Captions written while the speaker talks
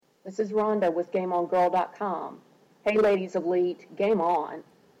This is Rhonda with GameOnGirl.com. Hey, ladies of Elite, game on.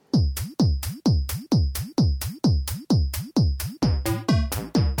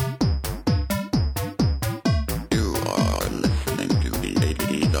 You are listening to the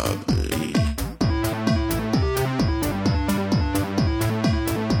Ladies of Elite.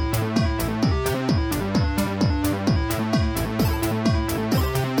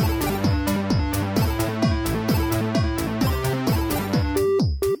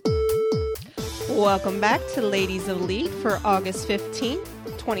 Welcome back to Ladies of Elite for August 15th,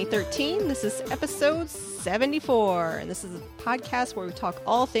 2013. This is episode 74, and this is a podcast where we talk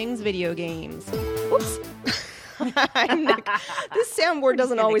all things video games. Whoops. This soundboard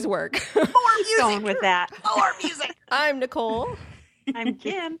doesn't always work. More music. Going with that. More music. I'm Nicole. I'm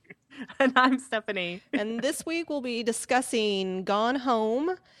Kim. And I'm Stephanie. And this week we'll be discussing Gone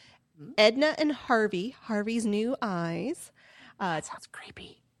Home, Edna and Harvey, Harvey's New Eyes. That sounds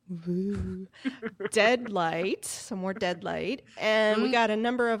creepy. Woo. Deadlight, some more Deadlight, and we got a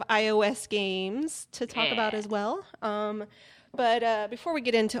number of iOS games to talk about as well. But before we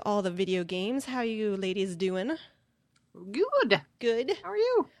get into all the video games, how you ladies doing? Good. Good. How are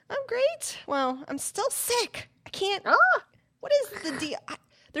you? I'm great. Well, I'm still sick. I can't. What is the deal?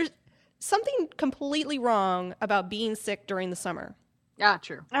 There's something completely wrong about being sick during the summer. Yeah,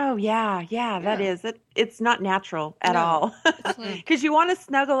 true. Oh, yeah, that is. It's not natural at all. Because you want to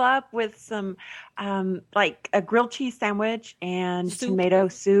snuggle up with some, like a grilled cheese sandwich and tomato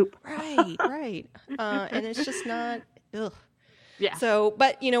soup. Right. And it's just not, ugh. Yeah. So,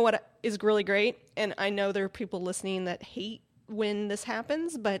 but you know what is really great? And I know there are people listening that hate when this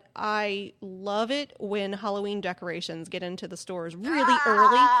happens, but I love it when Halloween decorations get into the stores really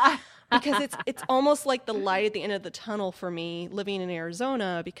early. Because it's almost like the light at the end of the tunnel for me living in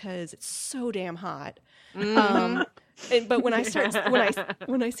Arizona because it's so damn hot. But when I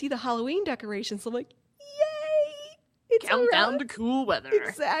see the Halloween decorations, I'm like, yay! It's countdown to cool weather.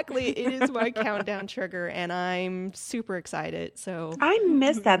 Exactly, it is my countdown trigger, and I'm super excited. So I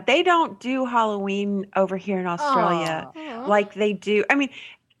miss that. They don't do Halloween over here in Australia like they do. I mean,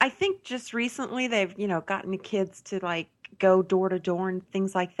 I think just recently they've gotten the kids to like go door to door and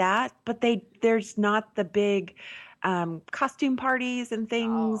things like that, but there's not the big costume parties and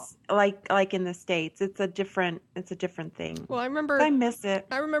things like in the States. It's a different thing. Well, I miss it.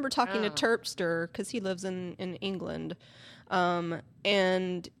 I remember talking to Terpster because he lives in England,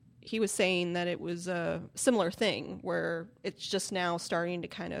 and he was saying that it was a similar thing where it's just now starting to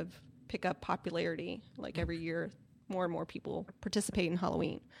kind of pick up popularity. Like every year, more and more people participate in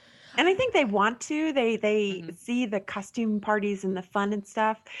Halloween. And I think they want to. They see the costume parties and the fun and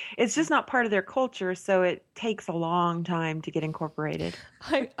stuff. It's just not part of their culture, so it takes a long time to get incorporated.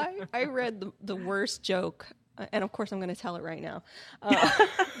 I read the worst joke, and of course I'm going to tell it right now.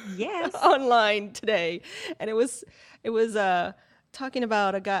 Yes. Online today, and it was talking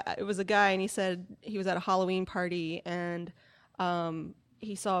about a guy. It was a guy, and he said he was at a Halloween party, and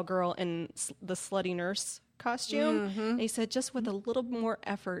he saw a girl in the slutty nurse costume. And he said, just with a little more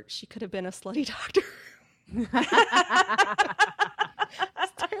effort, she could have been a slutty doctor.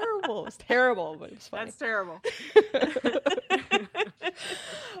 It's terrible, but it's funny. That's terrible.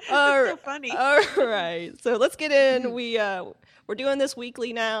 So funny. All right, so let's get in. We're doing this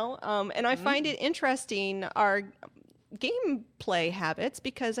weekly now, and I find it interesting our gameplay habits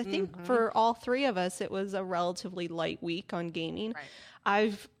because I think for all three of us, it was a relatively light week on gaming. Right.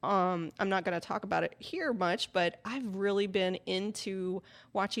 I'm not going to talk about it here much, but I've really been into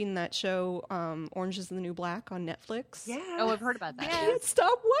watching that show, Orange is the New Black on Netflix. Yeah. Oh, I've heard about that. I can't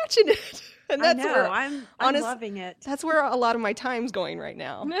stop watching it. And that's where I'm loving it. That's where a lot of my time's going right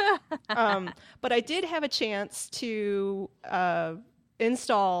now. But I did have a chance to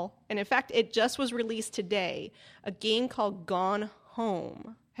install, and in fact, it just was released today, a game called Gone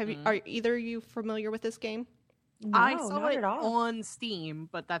Home. Are either of you familiar with this game? No, I saw not it at all. on Steam,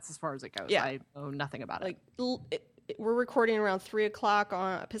 but that's as far as it goes. Yeah. I know nothing about it. We're recording around 3:00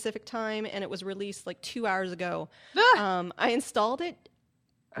 on Pacific time, and it was released like 2 hours ago. I installed it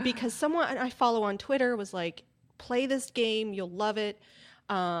because someone I follow on Twitter was like, play this game, you'll love it.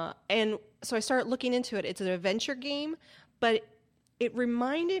 And so I started looking into it. It's an adventure game, but it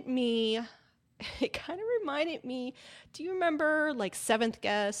reminded me, do you remember like Seventh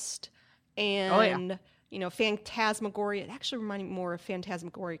Guest and Phantasmagoria? It actually reminded me more of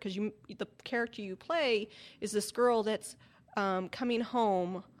Phantasmagoria because the character you play is this girl that's coming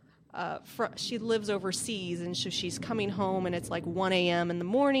home. She lives overseas, and so she's coming home, and it's like 1 a.m. in the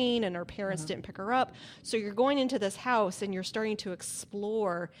morning, and her parents didn't pick her up. So you're going into this house, and you're starting to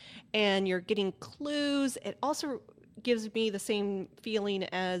explore, and you're getting clues. It also gives me the same feeling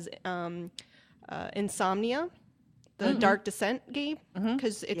as Insomnia, the Dark Descent game,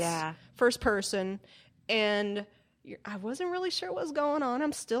 because it's first person, and I wasn't really sure what was going on.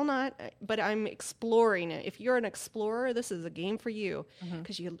 I'm still not, but I'm exploring it. If you're an explorer, this is a game for you,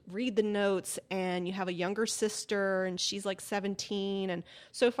 because you read the notes, and you have a younger sister, and she's like 17, and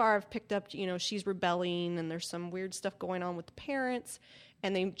so far I've picked up, she's rebelling, and there's some weird stuff going on with the parents,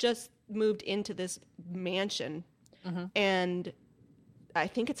 and they just moved into this mansion, and I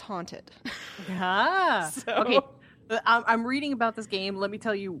think it's haunted. Okay. I'm reading about this game. Let me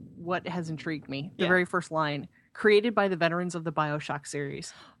tell you what has intrigued me. The very first line, created by the veterans of the BioShock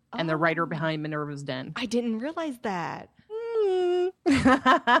series and the writer behind Minerva's Den. I didn't realize that.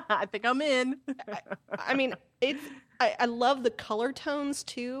 I think I'm in. I mean, I love the color tones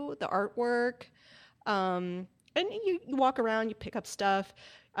too, the artwork. And you walk around, you pick up stuff.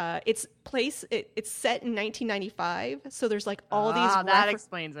 It's set in 1995, so there's like all these that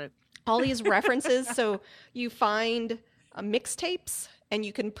explains it. All these references. So you find mixtapes, and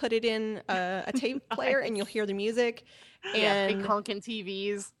you can put it in a tape player, and you'll hear the music. And big honking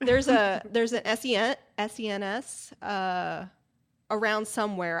TVs. there's an SENS around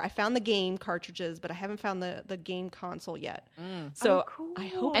somewhere. I found the game cartridges, but I haven't found the game console yet. So cool. I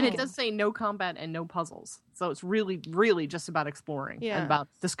hope. And it does say no combat and no puzzles. So it's really, really just about exploring and about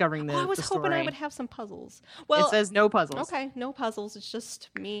discovering the I was the story. hoping I would have some puzzles. Well, it says no puzzles. Okay, no puzzles. It's just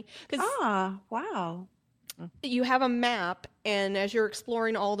me. Wow. You have a map, and as you're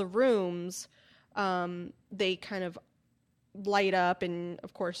exploring all the rooms, they kind of light up and,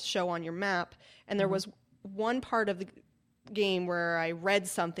 of course, show on your map. And there was one part of the game where I read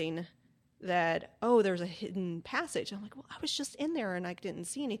something that, there's a hidden passage. I'm like, well, I was just in there and I didn't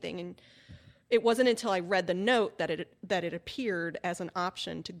see anything. And it wasn't until I read the note that it appeared as an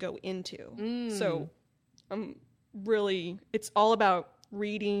option to go into. So it's all about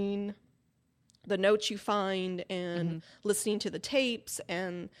reading the notes you find and listening to the tapes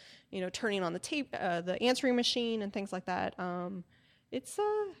and, turning on the tape, the answering machine and things like that. I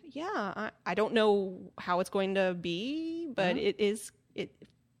don't know how it's going to be, but it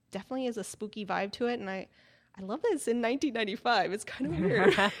definitely is a spooky vibe to it. And I love that it's in 1995. It's kind of weird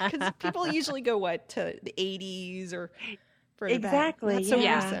because people usually go to the 80s or further exactly. back. Not so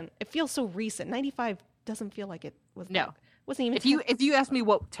recent. It feels so recent. 95 doesn't feel like it was. No, wasn't even. If you asked me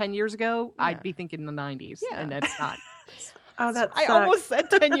what 10 years ago, I'd be thinking the 90s, and that's not. Oh, that I almost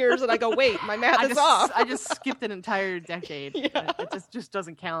said 10 years, and I go, wait, my math is off. I just skipped an entire decade. It just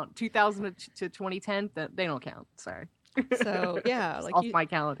doesn't count. 2000 to 2010, they don't count. Sorry. So off my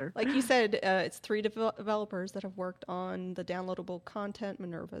calendar. Like you said, it's 3 developers that have worked on the downloadable content,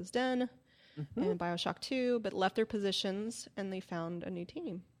 Minerva's Den and BioShock 2, but left their positions and they found a new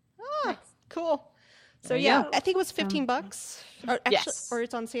team. Cool. So I think it was $15. Or yes. Or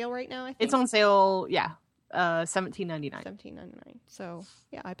it's on sale right now. I think it's on sale. Yeah, $17.99. $17.99. So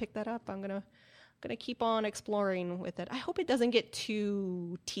I picked that up. I'm gonna keep on exploring with it. I hope it doesn't get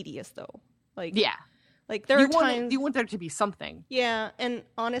too tedious though. Like there are times you want there to be something. Yeah, and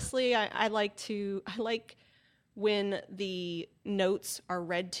honestly, I like when the notes are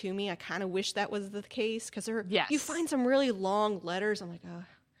read to me. I kind of wish that was the case because you find some really long letters. I'm like,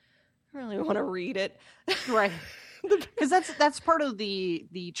 I really want to read it. Right. Because that's part of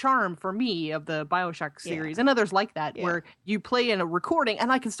the charm for me of the BioShock series and others like that, where you play in a recording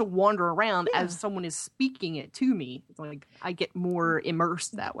and I can still wander around as someone is speaking it to me. It's like I get more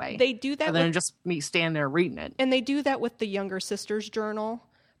immersed that way. They do that rather than just me stand there reading it. And they do that with the younger sister's journal.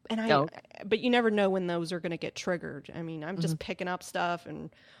 And but you never know when those are going to get triggered. I mean, I'm just picking up stuff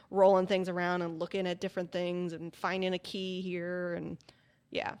and rolling things around and looking at different things and finding a key here and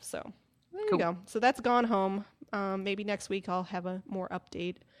so. There you go. So that's gone home. Maybe next week I'll have a more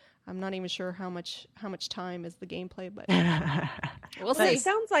update. I'm not even sure how much time is the gameplay, but we'll see. It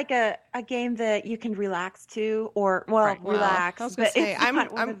sounds like a game that you can relax to, or relax. I was gonna say, I'm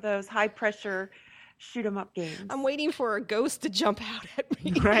not one of those high pressure shoot 'em up games. I'm waiting for a ghost to jump out at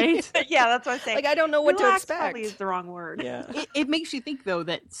me. Right? Yeah, that's what I'm saying. Like I don't know what relax to expect. Probably is the wrong word. Yeah. It makes you think though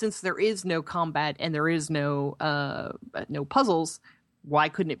that since there is no combat and there is no puzzles, why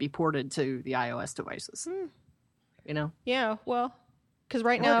couldn't it be ported to the iOS devices? You know? Yeah, well, because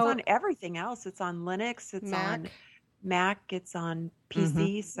now it's on everything else. It's on Linux. It's on Mac. It's on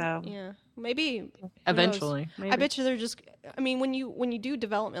PC. So maybe eventually. Maybe. I bet you they're just. I mean, when you do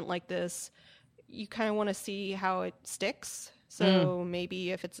development like this, you kind of want to see how it sticks. So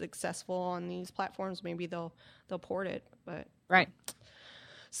maybe if it's successful on these platforms, maybe they'll port it. But right.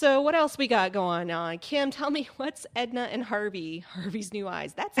 So what else we got going on? Kim, tell me, what's Edna and Harvey's New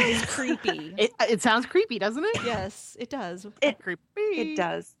Eyes? That sounds creepy. It sounds creepy, doesn't it? Yes, it does. Creepy. It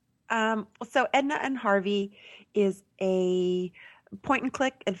does. So Edna and Harvey is a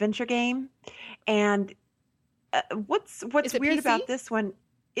point-and-click adventure game, and what's weird about this one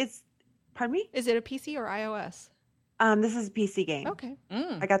is, pardon me? Is it a PC or iOS? This is a PC game. Okay.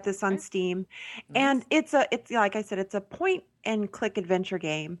 I got this on Steam, Nice. and it's like I said, it's a point-and-click adventure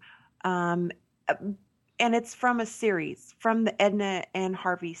game, and it's from a series, from the Edna and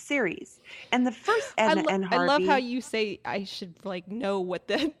Harvey series. And the first Edna and Harvey. I love how you say I should know what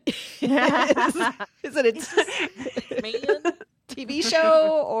that is. Is it a Man. TV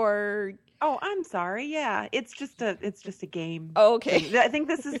show or? Oh, I'm sorry. Yeah, it's just a game. Oh, okay. I think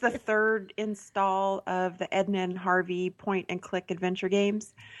this is the third install of the Edna and Harvey point-and-click adventure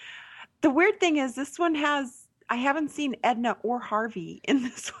games. The weird thing is this one I haven't seen Edna or Harvey in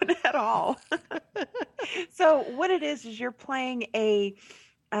this one at all. So what it is you're playing a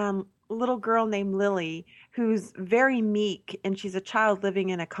little girl named Lily who's very meek, and she's a child living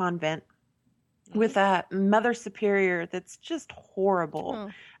in a convent with a mother superior that's just horrible.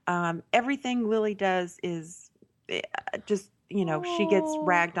 Everything Lily does is just, she gets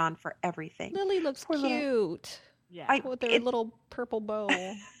ragged on for everything. Lily looks Poor cute. little- Yeah. With her little purple bow.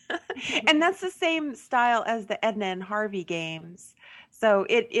 And that's the same style as the Edna and Harvey games. So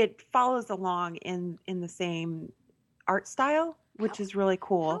it follows along in the same art style, which is really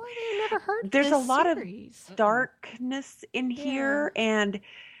cool. How have I never heard There's this a lot series? of darkness in here, and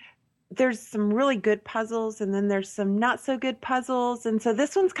there's some really good puzzles, and then there's some not so good puzzles, and so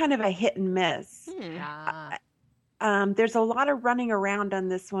this one's kind of a hit and miss. Yeah. There's a lot of running around on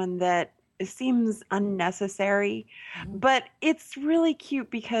this one that seems unnecessary, but it's really cute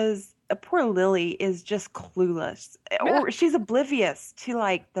because poor Lily is just clueless, or she's oblivious to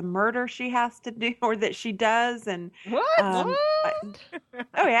like the murder she has to do or that she does, and What? oh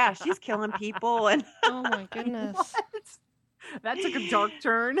yeah, she's killing people, and Oh my goodness. That took a dark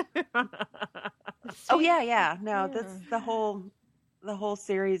turn. oh yeah, no, Yeah. that's the whole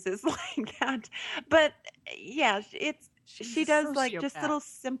series is like that. But yeah, she a does like just sociopath. little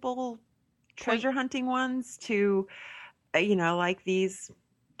simple treasure hunting ones to like these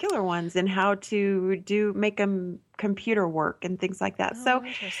killer ones, and how to make them computer work and things like that. Oh, So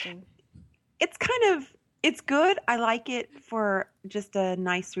interesting. it's good. I like it for just a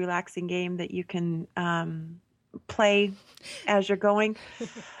nice relaxing game that you can play as you're going.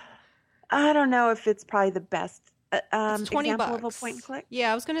 I don't know if it's probably the best It's $20. example of a point and click.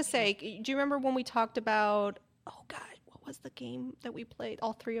 Yeah, I was gonna say. Do you remember when we talked about? Oh God, what was the game that we played?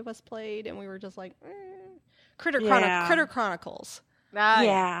 All three of us played, and we were just like, Critter Chronicles.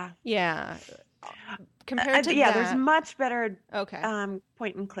 Yeah. Yeah. Compared to yeah, that, there's much better okay.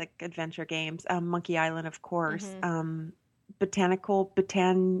 point and click adventure games. Monkey Island, of course. Mhm. Botanicula.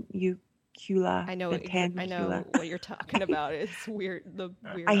 I know what you're talking about. It's weird.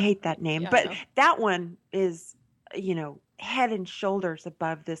 I hate that name, Yeah, I but know. that one is, head and shoulders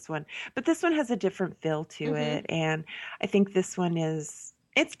above this one. But this one has a different feel to Mhm. it, and I think this one it's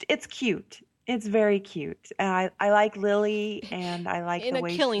cute. It's very cute. I like Lily, and I like in the a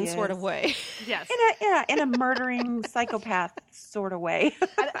way killing she sort is. of way. Yes. in a murdering psychopath sort of way.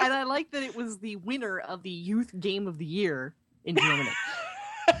 And I like that it was the winner of the Youth Game of the Year in Germany.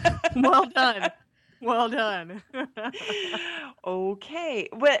 Well done. Well done. Okay.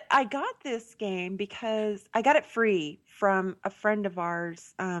 Well, I got this game because I got it free from a friend of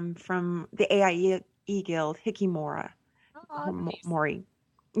ours from the AIE Guild, Hikimura. Mori.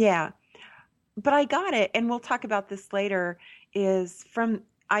 Yeah. But I got it, and we'll talk about this later,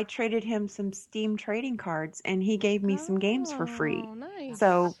 I traded him some Steam trading cards, and he gave me some games for free. Oh, nice.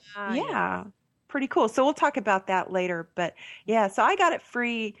 So, Ah, yeah, pretty cool. So we'll talk about that later. But yeah, so I got it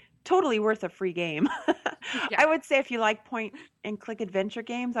free, totally worth a free game. Yeah. I would say if you like point and click adventure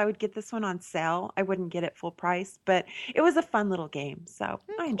games, I would get this one on sale. I wouldn't get it full price, but it was a fun little game. So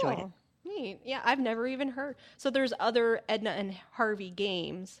I enjoyed it. Cool. Neat. Yeah, I've never even heard. So there's other Edna and Harvey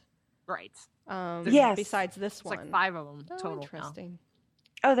games. Right. Yes. Besides this It's one. like 5 of them Oh, total. now. interesting.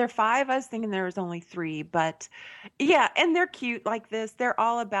 Oh, there are 5? I was thinking there was only 3, but yeah, and they're cute like this. They're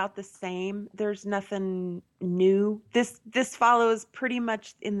all about the same. There's nothing new. This follows pretty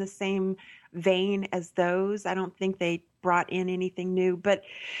much in the same vein as those. I don't think they brought in anything new, but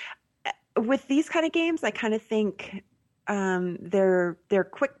with these kind of games, I kind of think they're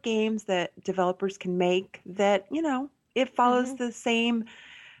quick games that developers can make that, it follows the same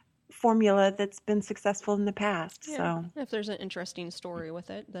formula that's been successful in the past. Yeah. So If there's an interesting story with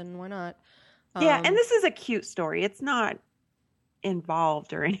it, then why not? yeah, and this is a cute story. It's not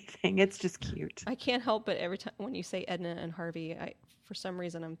involved or anything. It's just cute. I can't help but every time when you say Edna and Harvey, for some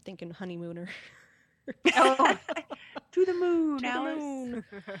reason I'm thinking honeymooner. Oh, to the moon, To the Alice. moon.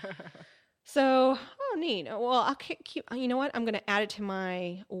 So, neat. Well, I'll keep. You know what? I'm going to add it to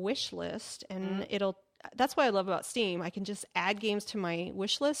my wish list, and that's what I love about Steam. I can just add games to my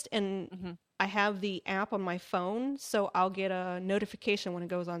wish list, and I have the app on my phone, so I'll get a notification when it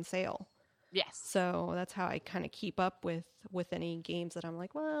goes on sale. Yes. So that's how I kind of keep up with any games that I'm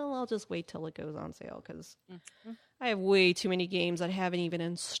like, well, I'll just wait till it goes on sale because I have way too many games that I haven't even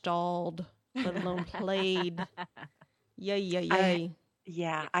installed, let alone played. Yay.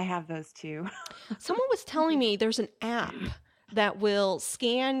 Yeah, I have those too. Someone was telling me there's an app that will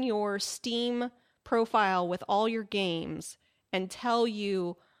scan your Steam profile with all your games and tell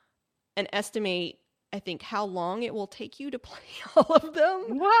you and estimate, I think, how long it will take you to play all of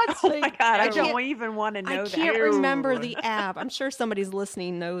them. What? Oh my God, I can't- don't even want to know I that. can't remember the app. I'm sure somebody's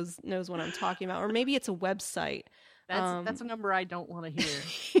listening knows what I'm talking about, or maybe it's a website. That's a number I don't want to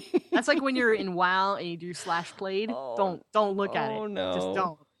hear. That's like when you're in WoW and you do /played. Don't look at it. Oh no! Just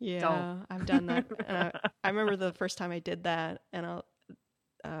don't. Yeah, Don't. I've done that. And I remember the first time I did that, and it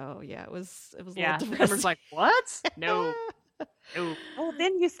was a Yeah, little the number's depressing. like, what? No. No. Well,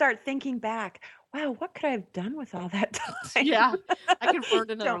 then you start thinking back. Wow, what could I have done with all that time? Yeah, I could learn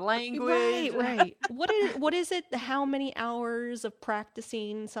another Don't- language. Right. What is it? How many hours of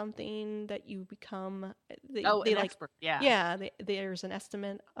practicing something that you become? They An like, expert. Yeah. yeah. There's an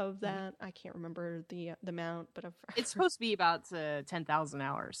estimate of that. I can't remember the amount, but It's supposed to be about 10,000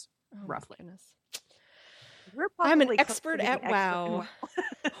 hours, oh my roughly. goodness. We're I'm an probably close expert to being at expert in WoW.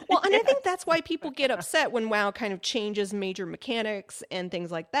 Well, and I think that's why people get upset when WoW kind of changes major mechanics and things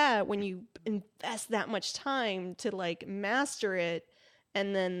like that. When you invest that much time to like master it,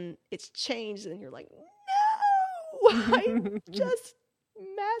 and then it's changed, and you're like, no, I just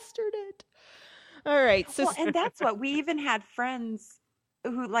mastered it. All right, so Well, and that's what we even had friends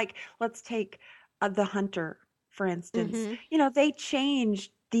who, like, let's take the hunter, for instance. Mhm. You know, they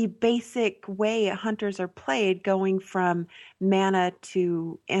changed the basic way hunters are played, going from mana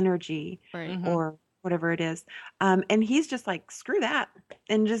to energy right. or whatever it is. And he's just like, screw that.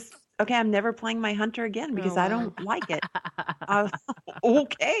 And just, okay, I'm never playing my hunter again because Oh, I wow. don't like it.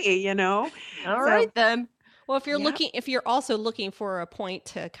 Okay, you know? All right, then. Well, if you're Yep. if you're also looking for a point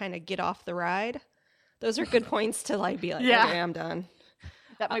to kind of get off the ride, those are good points to like be like, Yeah. okay, I'm done.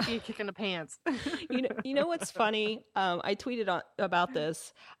 That might be a kick in the pants. You know what's funny? I tweeted about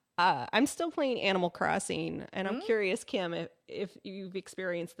this. I'm still playing Animal Crossing, and I'm curious, Kim, if you've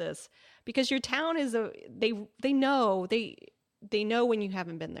experienced this, because your town is they know when you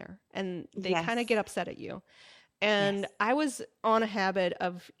haven't been there, and they kind of Yes. get upset at you. And Yes. I was on a habit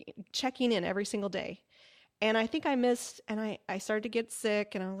of checking in every single day. And I think I missed, and I started to get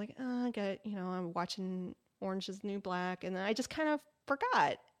sick, and I was like, I'm watching Orange is the New Black, and then I just kind of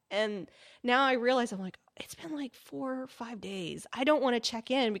forgot. And now I realize, I'm like, it's been like 4 or 5 days. I don't want to check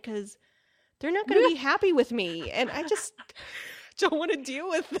in because they're not going to be happy with me, and I just don't want to deal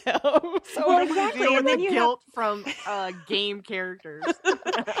with them. So Well, I'm exactly, Deal with and then the you have- guilt from game characters.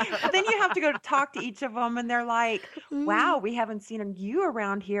 Then you have to go talk to each of them, and they're like, wow, we haven't seen you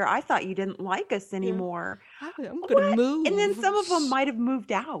around here. I thought you didn't like us anymore. I'm going to What? move. And then some of them might have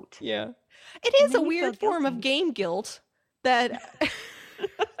moved out. Yeah. It And is a then you feel weird form of guilty. game guilt that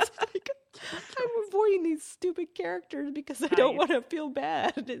it's like, I'm avoiding these stupid characters because I don't Right. want to feel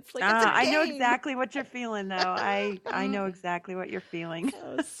bad. It's like, it's a I know game. exactly what you're feeling, though. I know exactly what you're feeling.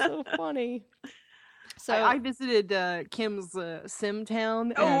 That was so funny. So I visited Kim's Sim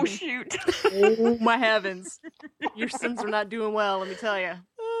town. Oh, and- shoot. oh my heavens! Your Sims are not doing well. Let me tell you.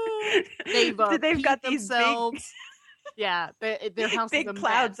 They've They've got peed these themselves. Yeah, their house big is a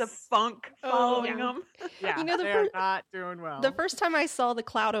clouds of mess. funk Oh, following yeah. them. Yeah, You know, the they're fir- not doing well. the first time I saw the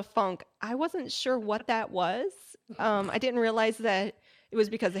cloud of funk, I wasn't sure what that was. I didn't realize that it was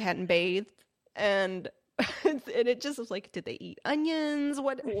because they hadn't bathed, and and it just was like, did they eat onions?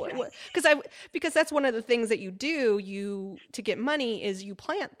 What? Because that's one of the things that you do to get money is you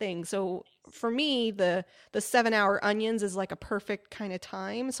plant things. So for me, the 7-hour onions is like a perfect kind of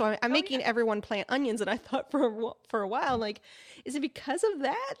time. So I'm making everyone plant onions, and I thought for a while, like, is it because of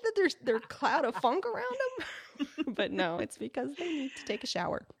that there's cloud of funk around them? But no, it's because they need to take a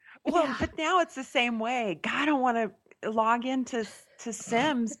shower. Well, but now it's the same way. God, I don't want to log into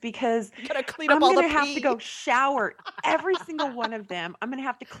Sims because Gotta clean up I'm all the going to have to pee. go shower every single one of them. I'm going to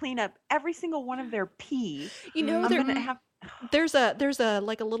have to clean up every single one of their pee. You know, I'm there, going to have there's a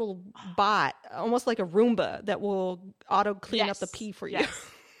like a little bot, almost like a Roomba, that will auto clean up the Yes, pee for you. yes.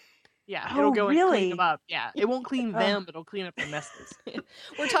 Yeah, Oh, it'll go and really? clean them up. Yeah, it won't clean them, but it'll clean up their messes.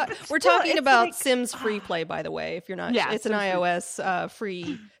 We're Still, talking it's about like- Sims Free Play, by the way. If you're not, Yeah, it's an Sims Free. iOS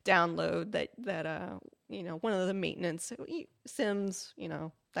free download that one of the maintenance Sims,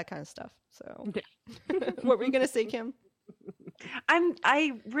 that kind of stuff. So, what were you gonna say, Kim?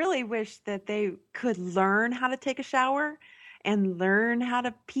 I really wish that they could learn how to take a shower and learn how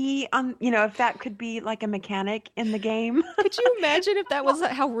to pee on, if that could be like a mechanic in the game. Could you imagine if that was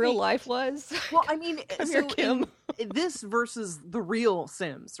how real life was? Well, I mean, Come so here, Kim. in this versus the real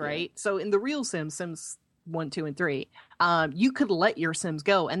Sims, right? So in the real Sims 1, 2, and 3, you could let your Sims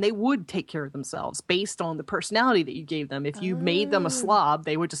go and they would take care of themselves based on the personality that you gave them. If you made them a slob,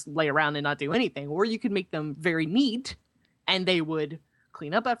 they would just lay around and not do anything. Or you could make them very neat and they would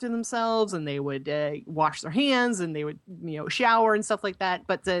clean up after themselves and they would wash their hands and they would shower and stuff like that.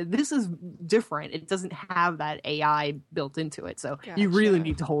 But this is different. It doesn't have that AI built into it, so you really Gotcha.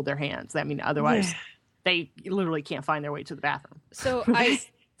 need to hold their hands. I mean, otherwise they literally can't find their way to the bathroom. So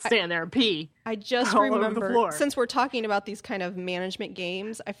Stand there and pee. I just all over the remembered, floor. since we're talking about these kind of management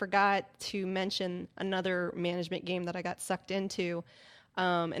games, I forgot to mention another management game that I got sucked into,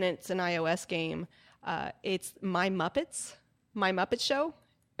 and it's an iOS game. It's My Muppet Show.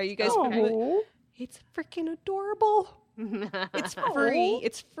 Are you guys familiar with it? It's freaking adorable. It's free.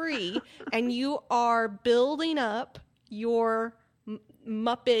 It's free, and you are building up your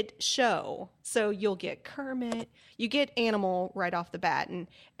Muppet show. So you'll get Kermit, you get Animal right off the bat,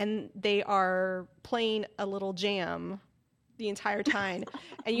 and they are playing a little jam the entire time.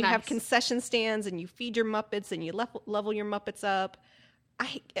 And you have Nice. concession stands, and you feed your Muppets, and you level your Muppets up.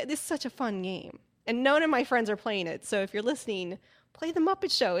 This is such a fun game, and none of my friends are playing it. So if you're listening, play the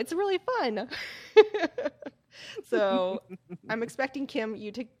Muppet Show. It's really fun. So I'm expecting Kim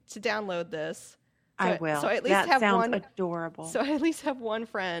you to download this. I will. So I at least that have sounds one. adorable. So I at least have one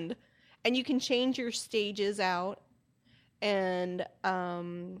friend, and you can change your stages out. And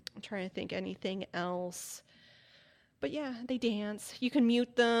I'm trying to think anything else. But yeah, they dance. You can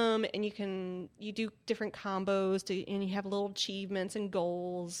mute them, and you do different combos, and you have little achievements and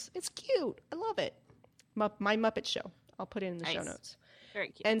goals. It's cute. I love it. My Muppet Show. I'll put it in the show Nice. notes. Very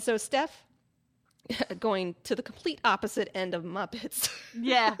cute. And so Steph, going to the complete opposite end of Muppets.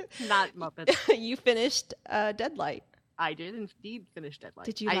 Yeah, not Muppets. You finished Deadlight. I did indeed finish Deadlight.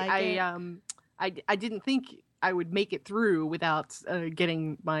 Did you like it? I didn't think I would make it through without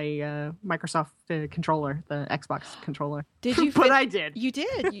getting my Microsoft controller, the Xbox controller. Did you? But I did. You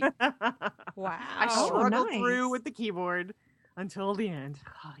did. Wow. I struggled nice. through with the keyboard until the end.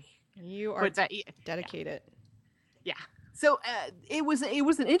 You are But dedicated. yeah. So it was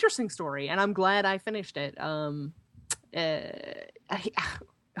an interesting story, and I'm glad I finished it. I'm going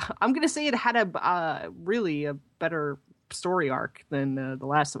to say it had a really a better story arc than The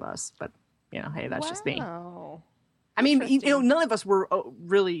Last of Us, but hey, that's just me. Wow. I mean, Interesting. none of us were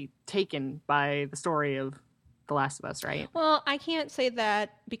really taken by the story of The Last of Us, right? Well, I can't say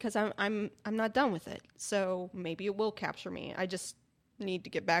that because I'm not done with it. So maybe it will capture me. I just need to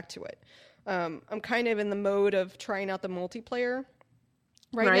get back to it. I'm kind of in the mode of trying out the multiplayer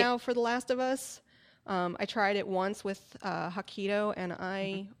right now for The Last of Us. I tried it once with Hakito, and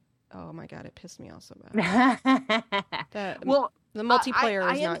oh my god, it pissed me off so bad. Well, The multiplayer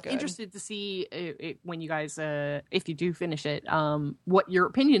I is am not good. interested to see when you guys, if you do finish it, what your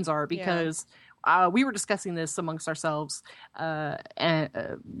opinions are, because we were discussing this amongst ourselves and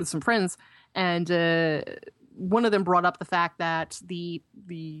with some friends, and one of them brought up the fact that the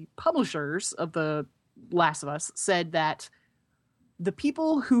publishers of The Last of Us said that the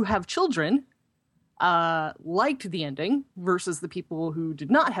people who have children liked the ending versus the people who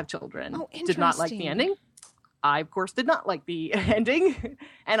did not have children did not like the interesting. ending. I, of course, did not like the ending,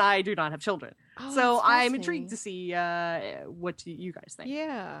 and I do not have children. Oh, So that's I'm intrigued to fascinating. see what you guys think.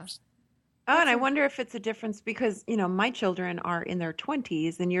 Yeah. Oh, and I wonder if it's a difference because, my children are in their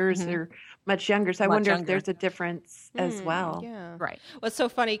 20s and yours are much younger. So I Much wonder younger. if there's a difference as well. Yeah. Right. Well, it's so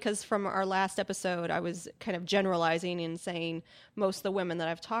funny because from our last episode, I was kind of generalizing and saying most of the women that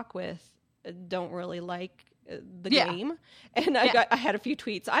I've talked with don't really like the game. And I had a few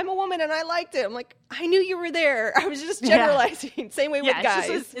tweets. I'm a woman and I liked it. I'm like, I knew you were there. I was just generalizing. Same way with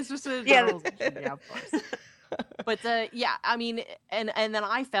guys. It's just a Yeah. generalization. Yeah, of course. But I mean, and then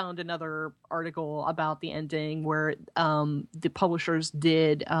I found another article about the ending where the publishers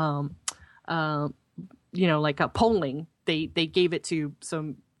did like a polling. They gave it to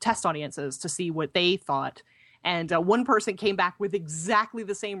some test audiences to see what they thought, And one person came back with exactly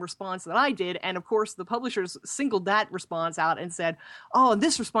the same response that I did. And of course, the publishers singled that response out and said, "Oh, and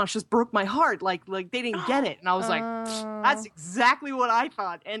this response just broke my heart. Like they didn't get it." And I was like, "That's exactly what I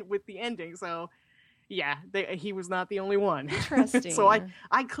thought." And with the ending, so yeah, he was not the only one. Interesting. So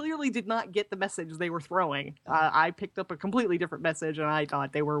I clearly did not get the message they were throwing. I picked up a completely different message, and I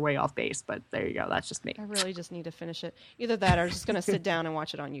thought they were way off base. But there you go. That's just me. I really just need to finish it. Either that, or I'm just going to sit down and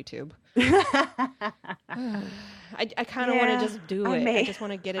watch it on YouTube. I kind of want to just do it. I just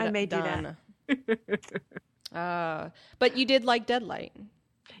want to get it done. But you did like Deadlight.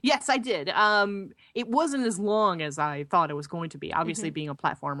 Yes, I did. It wasn't as long as I thought it was going to be. Obviously, being a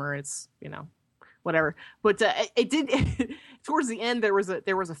platformer, it's whatever. But it did. Towards the end, there was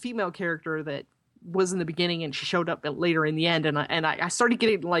a female character that was in the beginning, and she showed up later in the end, and I started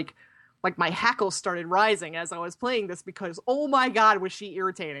getting like my hackles started rising as I was playing this because oh my god, was she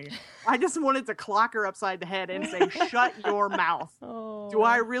irritating! I just wanted to clock her upside the head and say, "Shut your mouth! Oh. Do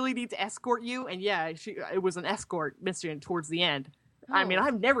I really need to escort you?" And yeah, it was an escort mission towards the end. Oh. I mean,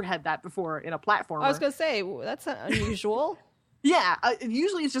 I've never had that before in a platformer. I was gonna say that's unusual. Yeah,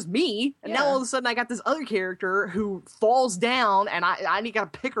 usually it's just me, and now all of a sudden I got this other character who falls down, and I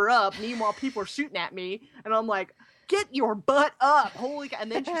got to pick her up. Meanwhile, people are shooting at me, and I'm like, "Get your butt up!" Holy cow!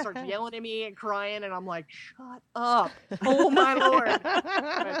 And then she starts yelling at me and crying, and I'm like, "Shut up! Oh my lord!"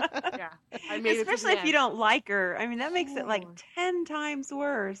 But, yeah, I made especially if you don't like her. I mean, that makes it like 10 times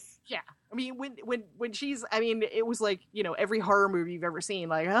worse. Yeah. I mean, when she's, I mean, it was like, every horror movie you've ever seen,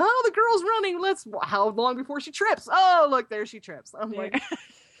 like, oh, the girl's running, how long before she trips? Oh, look, there she trips. I'm like,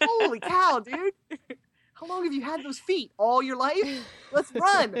 holy cow, dude. How long have you had those feet? All your life? Let's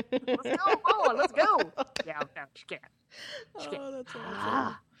run. Let's go. On, let's go. Yeah, no, she can't. She can't. Oh, that's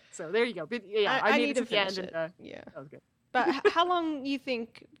awesome. So there you go. But, yeah, I made it to the end. And, yeah. That was good. But how long you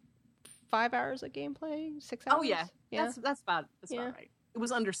think? 5 hours of gameplay? 6 hours? Oh, yeah. That's about right. It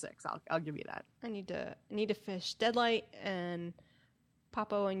was under 6. I'll give you that. I need to fish Deadlight and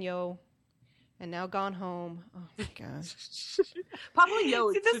Papo and Yo, and now Gone Home. Oh my gosh. Papo and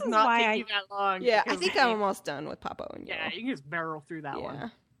Yo should not take you that long. Yeah, I think I'm almost done with Papo and Yo. Yeah, you can just barrel through that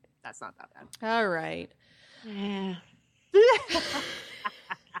one. That's not that bad. All right. Yeah.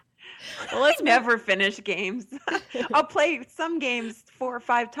 Well, let's never finish games. I'll play some games 4 or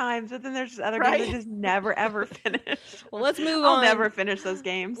 5 times, but then there's other games that just never ever finish. Well, let's move on. I'll never finish those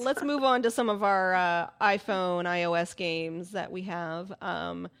games. Let's move on to some of our iPhone, iOS games that we have.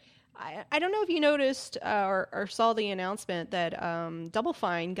 I don't know if you noticed or saw the announcement that Double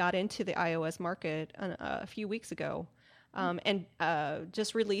Fine got into the iOS market a few weeks ago, and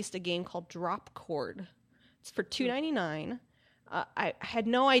just released a game called Drop Chord. It's for $2.99. I had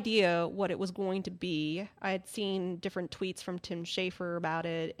no idea what it was going to be. I had seen different tweets from Tim Schafer about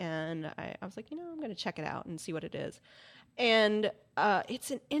it, and I was like, I'm going to check it out and see what it is. And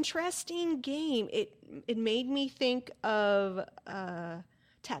it's an interesting game. It made me think of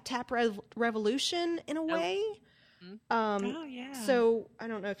Tap Tap Revolution in a way. Oh, yeah. So I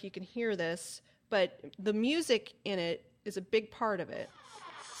don't know if you can hear this, but the music in it is a big part of it.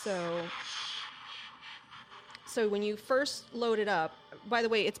 So when you first load it up, by the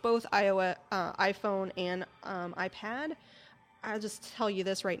way, it's both iOS, iPhone and iPad. I'll just tell you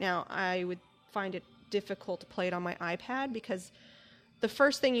this right now. I would find it difficult to play it on my iPad because the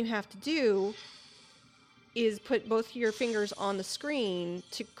first thing you have to do is put both your fingers on the screen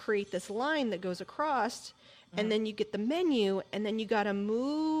to create this line that goes across, and then you get the menu, and then you got to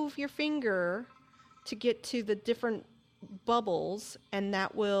move your finger to get to the different bubbles, and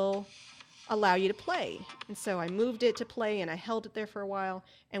that will allow you to play. And so I moved it to play, and I held it there for a while,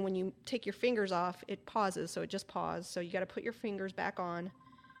 and when you take your fingers off, it pauses, so it just paused. So you got to put your fingers back on,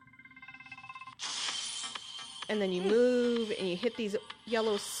 and then you move, and you hit these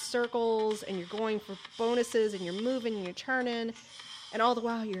yellow circles, and you're going for bonuses, and you're moving, and you're turning, and all the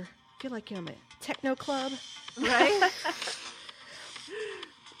while you feel like you're in a techno club, right?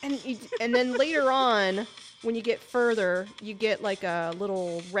 and then later on, when you get further, you get like a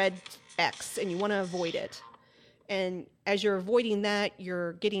little red X, and you want to avoid it. And as you're avoiding that,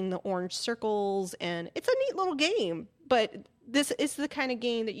 you're getting the orange circles, and it's a neat little game. But this is the kind of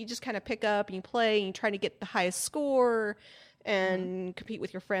game that you just kind of pick up and you play, and you try to get the highest score and compete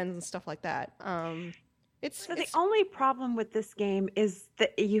with your friends and stuff like that. The only problem with this game is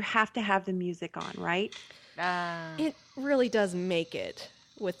that you have to have the music on, right? It really does make it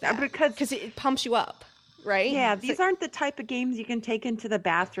with that because it pumps you up. Right? Yeah, these aren't the type of games you can take into the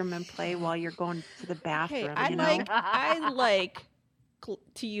bathroom and play while you're going to the bathroom. Okay, I like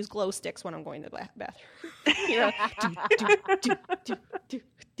to use glow sticks when I'm going to the bathroom.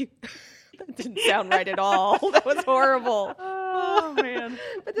 Didn't sound right at all. That was horrible. Oh man.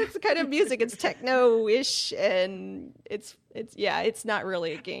 But that's the kind of music. It's techno-ish, and it's not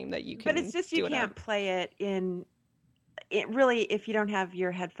really a game that you can. But it's just you can't play it in. It really, if you don't have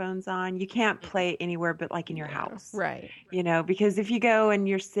your headphones on, you can't play it anywhere but like in your house, right? Because if you go and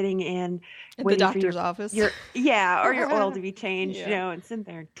you're sitting in the doctor's office, or your oil to be changed, and sitting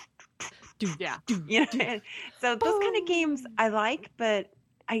there. Yeah. So those kind of games I like, but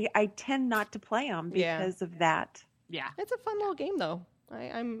I tend not to play them because of that. Yeah. It's a fun little game, though.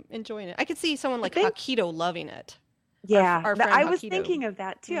 I'm enjoying it. I could see someone like Hakito loving it. Yeah. Our friend I was Hakito. thinking of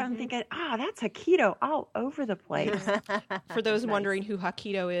that, too. I'm thinking, that's Hakito all over the place. For those wondering who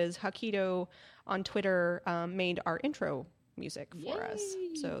Hakito is, Hakito on Twitter made our intro music for us.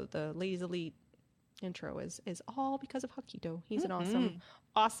 So the Ladies Elite intro is all because of Hakito. He's an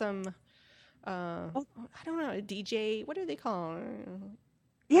awesome I don't know, DJ. What do they call him?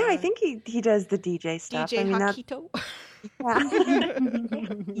 Yeah, I think he does the DJ stuff. DJ Hakito.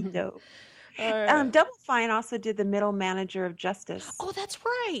 Hakito. Double Fine also did the Middle Manager of Justice. Oh, that's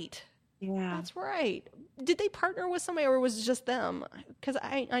right. Yeah, that's right. Did they partner with somebody, or was it just them? Because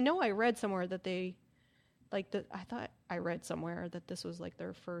I know I read somewhere that they I thought I read somewhere that this was like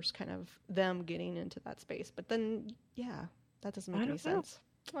their first kind of them getting into that space. But then, that doesn't make any sense.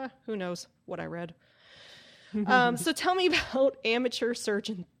 Who knows what I read? So tell me about Amateur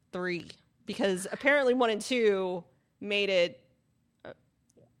Surgeon 3, because apparently 1 and 2 made it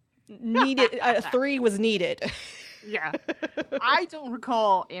needed. 3 was needed. Yeah, I don't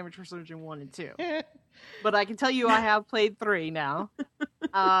recall Amateur Surgeon 1 and 2, but I can tell you I have played 3 now,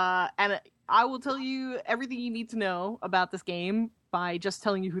 and I will tell you everything you need to know about this game by just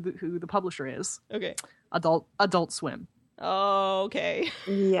telling you who the publisher is. Okay, Adult Swim. Oh, okay.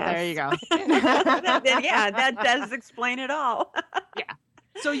 Yes. There you go. That does explain it all. Yeah.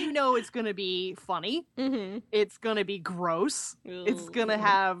 So it's going to be funny. Mm-hmm. It's going to be gross. Ooh. It's going to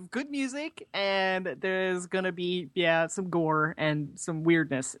have good music, and there's going to be some gore and some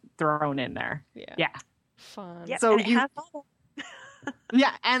weirdness thrown in there. Yeah. Fun. Yeah, so and it has all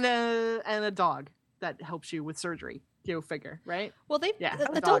and a dog that helps you with surgery. Go figure, right? Well, the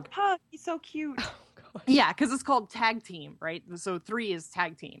adult dog. pug. He's so cute. Yeah, because it's called Tag Team, right? So 3 is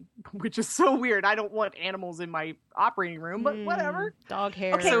Tag Team, which is so weird. I don't want animals in my operating room, but whatever. Dog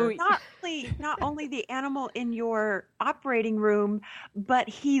hair. Okay, so not only the animal in your operating room, but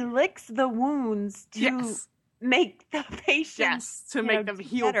he licks the wounds to make the patient to make them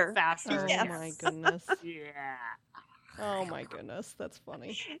heal better. faster. Oh my goodness. Yeah. Oh my goodness, that's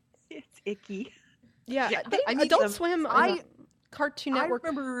funny. It's icky. Yeah, I need Adult Swim. Cartoon Network. I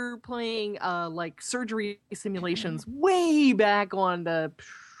remember playing surgery simulations way back on the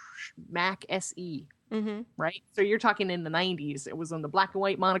Mac SE, right? So you're talking in the 90s. It was on the black and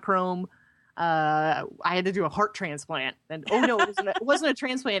white monochrome. I had to do a heart transplant, and it wasn't a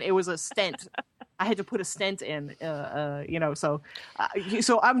transplant. It was a stent. I had to put a stent in, So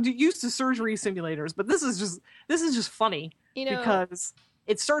I'm used to surgery simulators, but this is just funny because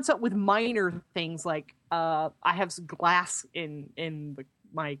it starts out with minor things like I have some glass in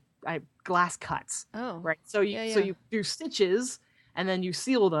I have glass cuts. Oh, right. So you do stitches and then you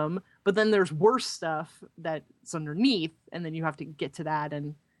seal them, but then there's worse stuff that's underneath, and then you have to get to that,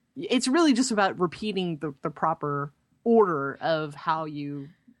 and it's really just about repeating the proper order of how you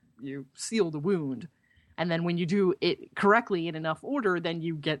seal the wound. And then when you do it correctly in enough order, then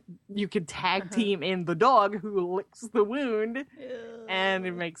you can tag team in the dog who licks the wound, and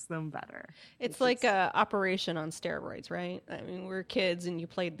it makes them better. It's like Operation on steroids, right? I mean, we were kids, and you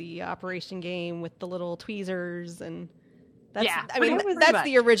played the Operation game with the little tweezers, and that's that's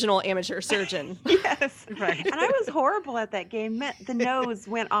the original Amateur Surgeon. Yes, right. And I was horrible at that game. The nose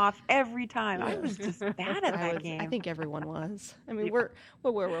went off every time. I was just bad at that game. I think everyone was. I mean, we're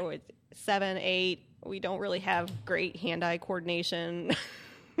 7, 8. We don't really have great hand-eye coordination.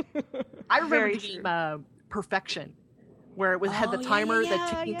 I remember the game Perfection, where it had the timer, the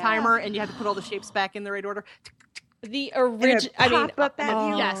ticking timer, and you had to put all the shapes back in the right order. The original,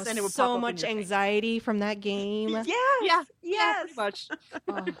 yes, and it would so much anxiety from that game. Yes, pretty much.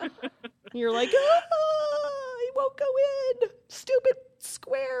 You're like, I won't go in. Stupid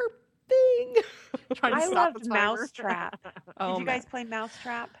square thing. I loved Mousetrap. Oh, did you guys play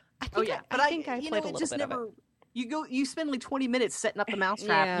Mousetrap? I think I played a little bit of it. You spend like 20 minutes setting up the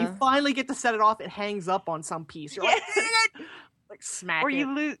mousetrap. Yeah. You finally get to set it off. It hangs up on some piece. You're like, dang it! Like smack or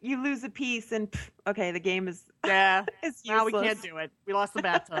it. you lose a piece and the game is it's now we can't do it. We lost the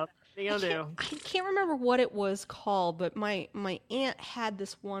bathtub. What are you gonna do? I can't remember what it was called, but my aunt had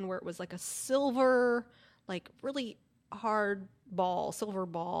this one where it was like a silver, like really hard ball, silver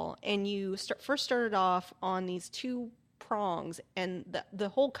ball, and you first started off on these 2 prongs, and the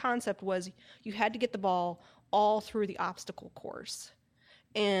whole concept was you had to get the ball all through the obstacle course,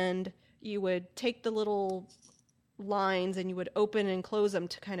 and you would take the little lines and you would open and close them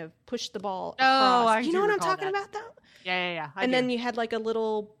to kind of push the ball across. I You know what I'm talking about, though? Yeah. And then you had like a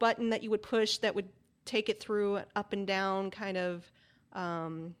little button that you would push that would take it through an up and down kind of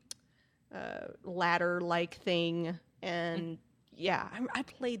ladder-like thing. And yeah, I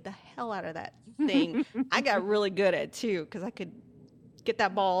played the hell out of that thing. I got really good at it too, because I could get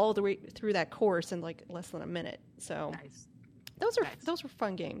that ball all the way through that course in like less than a minute. So Nice. those were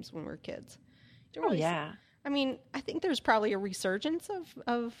fun games when we were kids. Oh yeah. I mean, I think there's probably a resurgence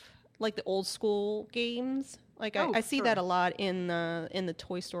of like the old school games. Like I see that a lot in the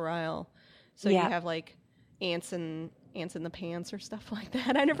toy store aisle. So you have like ants in the pants or stuff like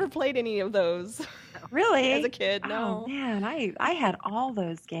that. I never played any of those. Really? As a kid, no. Oh man, I had all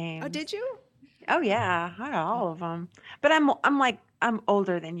those games. Oh, did you? Oh yeah, I had all of them. But I'm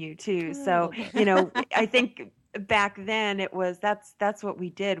older than you too, so you know I think back then it was that's what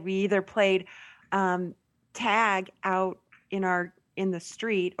we did. We either played tag out in the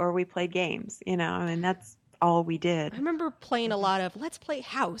street, or we played games. You know, and that's all we did. I remember playing a lot of let's play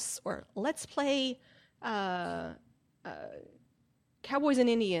house or let's play Cowboys and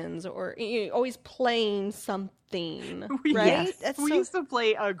Indians, or always playing something, right? Yes. We used to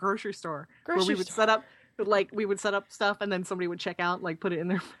play a grocery store where we would set up stuff, and then somebody would check out, like put it in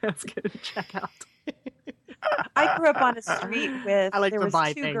their basket and check out. I grew up on a street with I like there to was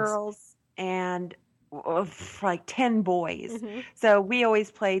buy 2 things. girls and like 10 boys. Mm-hmm. So we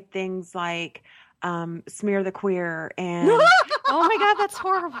always played things like Smear the Queer and Oh my God, that's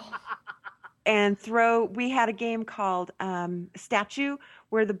horrible. and we had a game called Statue,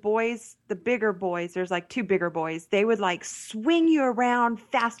 where the bigger boys, there's like 2 bigger boys, they would like swing you around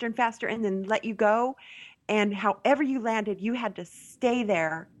faster and faster and then let you go. And however you landed, you had to stay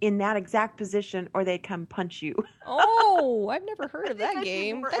there in that exact position or they'd come punch you. Oh, I've never heard of that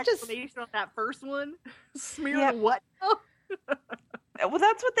game. That explanation on that first one. Smear Yep. the what? Well,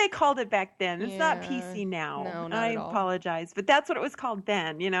 that's what they called it back then. It's not Yeah. PC now. No, not I at all. apologize, but that's what it was called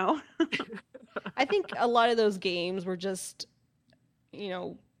then, you know? I think a lot of those games were just,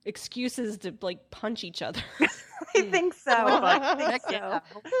 excuses to like punch each other. I think so. I think Heck so. yeah.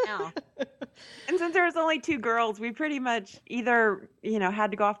 Yeah. And since there was only 2 girls, we pretty much either, had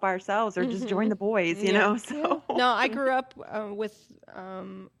to go off by ourselves or just join the boys, you know? So No, I grew up with,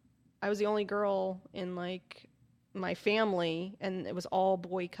 I was the only girl in like my family, and it was all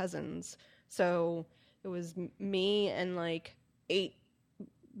boy cousins. So it was me and like 8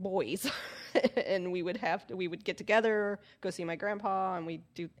 boys, and we would get together, go see my grandpa, and we'd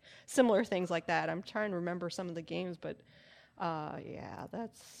do similar things like that. I'm trying to remember some of the games, but yeah,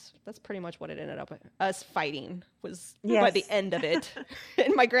 that's pretty much what it ended up with. Us fighting was by Yes. the end of it,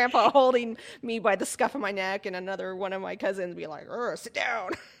 and my grandpa holding me by the scuff of my neck, and another one of my cousins be like, "Sit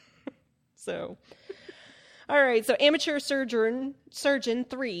down." So, all right. So, Amateur Surgeon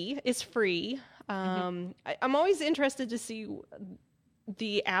 3 is free. I'm always interested to see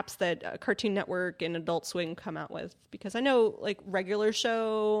the apps that Cartoon Network and Adult Swim come out with, because I know like Regular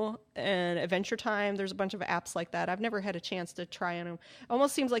Show and Adventure Time, there's a bunch of apps like that. I've never had a chance to try on them. It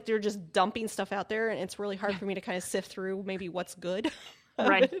almost seems like they're just dumping stuff out there, and it's really hard for me to kind of sift through maybe what's good. of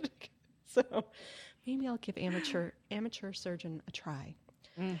Right. it. So maybe I'll give Amateur Surgeon a try.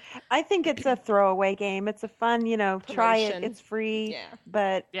 I think it's a throwaway game. It's a fun, try it. Promotion. It's free, Yeah.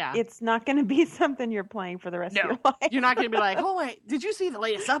 but Yeah. it's not going to be something you're playing for the rest of No, your life. you're not going to be like, oh, wait, did you see the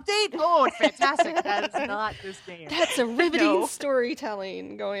latest update? Oh, it's fantastic. That is not this game. That's a riveting No.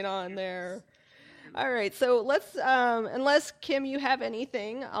 storytelling going on there. All right, so let's, unless Kim, you have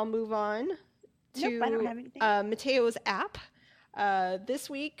anything, I'll move on to Nope, I don't have anything. Mateo's app. This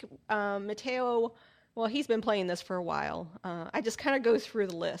week, Mateo, well, he's been playing this for a while. I just kind of go through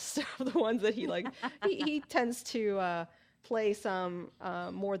the list of the ones that he like. He tends to play some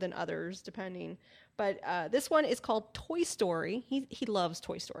more than others, depending. But this one is called Toy Story. He loves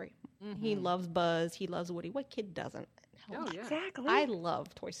Toy Story. He loves Buzz. He loves Woody. What kid doesn't? Oh, yeah. Exactly. I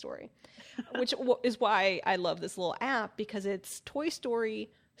love Toy Story, which is why I love this little app, because it's Toy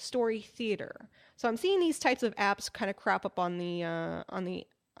Story Story Theater. So I'm seeing these types of apps kind of crop up in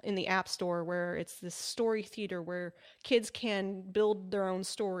the App Store, where it's this story theater where kids can build their own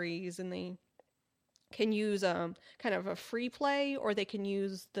stories, and they can use kind of a free play, or they can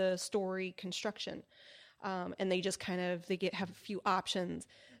use the story construction, and they just have a few options.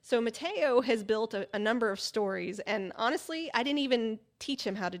 So Mateo has built a number of stories, and honestly, I didn't even teach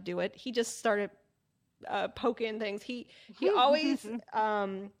him how to do it. He just started poke in things. He always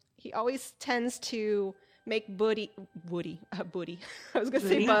tends to make Woody. I was gonna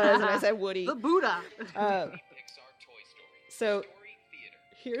say Buzz, and I said Woody. The Buddha. So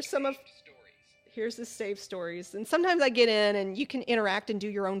here's the save stories, and sometimes I get in, and you can interact and do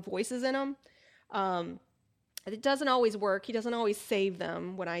your own voices in them. It doesn't always work. He doesn't always save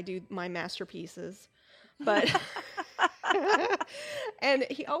them when I do my masterpieces, but and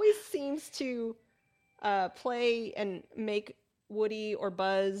he always seems to play and make Woody or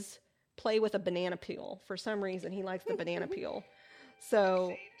Buzz play with a banana peel. For some reason, he likes the banana peel.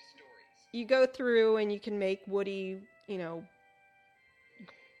 So you go through and you can make Woody,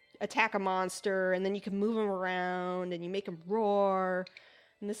 attack a monster, and then you can move him around and you make him roar.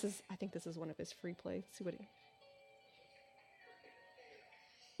 And I think this is one of his free plays. Let's see what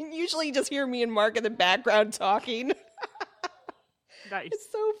usually you just hear me and Mark in the background talking. Nice.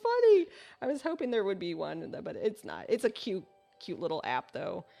 It's so funny. I was hoping there would be one, but it's not. It's a cute little app,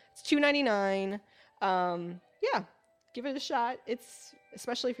 though. It's $2.99. Yeah, give it a shot. It's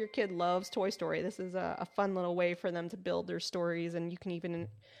especially if your kid loves Toy Story. This is a fun little way for them to build their stories, and you can even,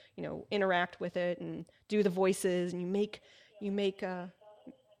 interact with it and do the voices, and you make. Oh,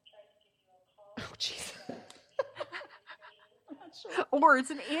 jeez. Sure. Or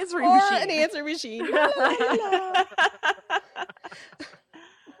it's an answering machine. Or an answer machine. Not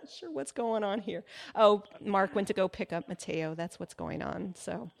sure what's going on here. Oh, Mark went to go pick up Mateo. That's what's going on.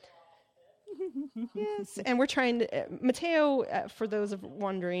 So, yes. And we're trying to... Mateo, for those of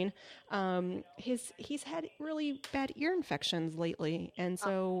wondering, he's had really bad ear infections lately. And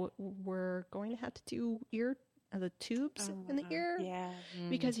so we're going to have to do the tubes in the ear. Yeah.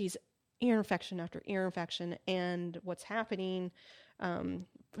 Because he's ear infection after ear infection, and what's happening, I'm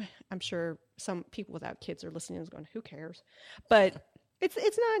sure some people without kids are listening and going, who cares? But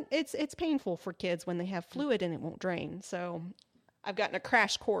it's painful for kids when they have fluid and it won't drain. So I've gotten a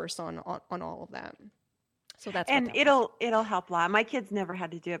crash course on all of that. So that's it'll help a lot. My kids never had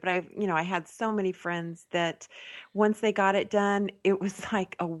to do it, but I had so many friends that once they got it done, it was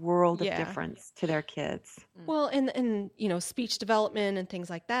like a world of difference to their kids. Well, and speech development and things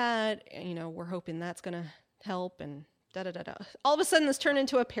like that, we're hoping that's going to help, and da-da-da-da. All of a sudden, this turned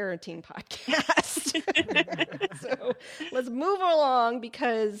into a parenting podcast. So let's move along,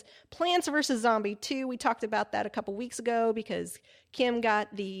 because Plants vs. Zombie 2, we talked about that a couple weeks ago because Kim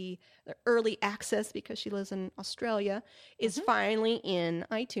got the early access because she lives in Australia, is finally in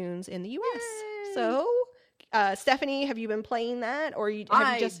iTunes in the US. Yay. So, Stephanie, have you been playing that, or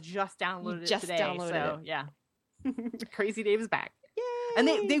have you just downloaded it today? Downloaded it. Yeah. Crazy Dave is back. Yay. And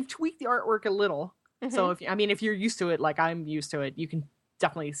they've tweaked the artwork a little. Mm-hmm. So if you're used to it, like I'm used to it, you can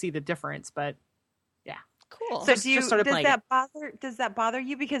definitely see the difference. But yeah, cool. So does that bother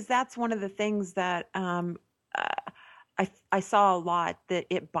you? Because that's one of the things that I saw a lot, that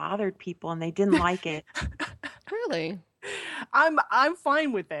it bothered people and they didn't like it. Really? I'm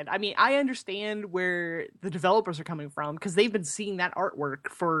fine with it. I mean, I understand where the developers are coming from, because they've been seeing that artwork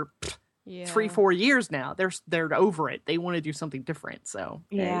for 3-4 years now. They're over it. They want to do something different. So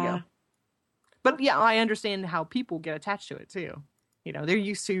there you go. But yeah, I understand how people get attached to it too. They're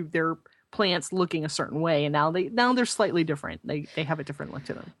used to their plants looking a certain way, and now they're slightly different. They have a different look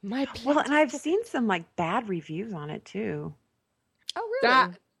to them. And I've seen some bad reviews on it too. Oh,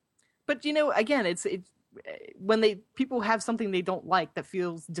 really? But again, it's when people have something they don't like that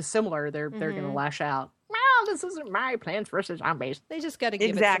feels dissimilar, they're going to lash out. Well, this isn't my Plants vs. Zombies. They just got to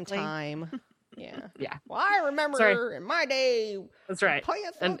give it some time. Yeah. Yeah. Well, I remember in my day. That's right.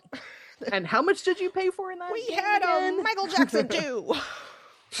 And how much did you pay for in that? We had a Michael Jackson too.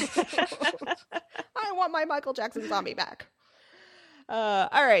 I want my Michael Jackson zombie back. All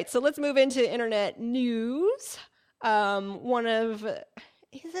right, so let's move into internet news. Is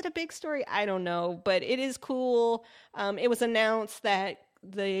it a big story? I don't know, but it is cool. It was announced that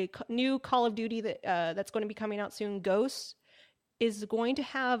the new Call of Duty that's going to be coming out soon, Ghosts, is going to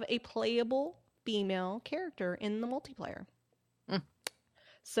have a playable female character in the multiplayer.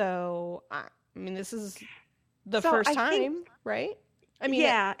 So, this is the first time, right?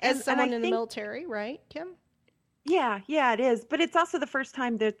 As someone in the military, right, Kim? Yeah, it is. But it's also the first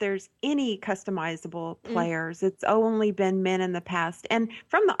time that there's any customizable players. It's only been men in the past. And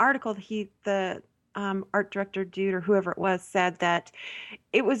from the article, the art director dude or whoever it was said that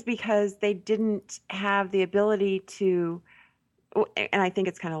it was because they didn't have the ability to, and I think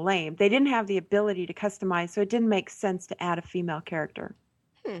it's kind of lame, they didn't have the ability to customize, so it didn't make sense to add a female character.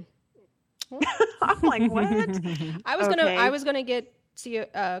 I'm like, what? I was gonna see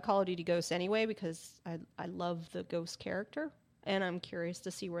Call of Duty Ghosts anyway, because I love the Ghost character, and I'm curious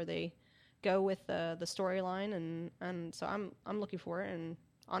to see where they go with the storyline, and so I'm looking for it. And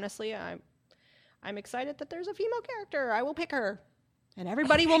honestly, I'm excited that there's a female character. I will pick her, and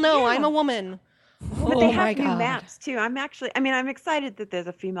everybody will know I'm a woman. But they have new maps too. I'm excited that there's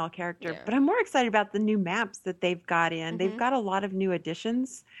a female character, but I'm more excited about the new maps that they've got in. They've got a lot of new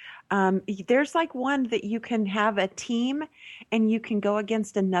additions. There's like one that you can have a team and you can go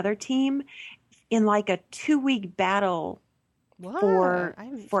against another team in like a 2-week battle for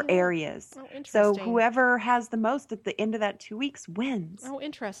areas. Oh, so whoever has the most at the end of that 2 weeks wins. Oh,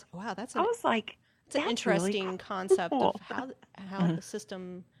 interesting. Wow, I was like, it's an interesting really concept cool. of how the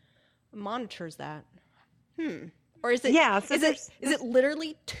system monitors that. Or is it? Yeah. So is it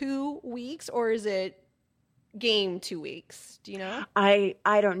literally 2 weeks, or is it game 2 weeks? Do you know? I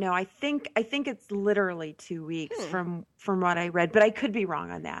don't know. I think it's literally 2 weeks from what I read, but I could be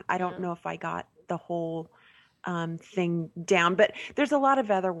wrong on that. I don't know if I got the whole thing down, but there's a lot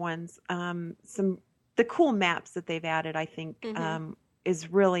of other ones. The cool maps that they've added, I think, is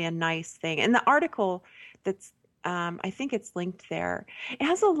really a nice thing. And the article that's I think it's linked there. It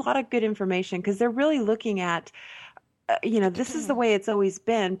has a lot of good information because they're really looking at, this is the way it's always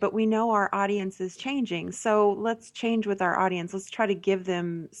been, but we know our audience is changing. So let's change with our audience. Let's try to give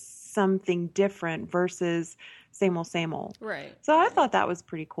them something different versus same old. Right. So I thought that was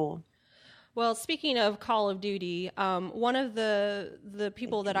pretty cool. Well, speaking of Call of Duty, one of the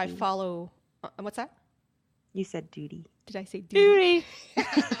people that I follow, what's that? You said duty. Did I say duty?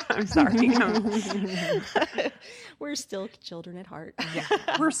 I'm sorry. We're still children at heart. Yeah,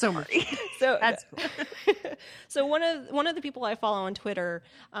 we're so much. So that's cool. So one of the people I follow on Twitter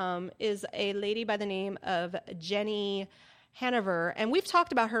is a lady by the name of Jenny Hanover, and we've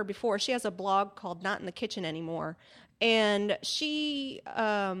talked about her before. She has a blog called Not in the Kitchen Anymore, and she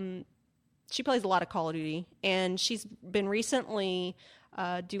plays a lot of Call of Duty, and she's been recently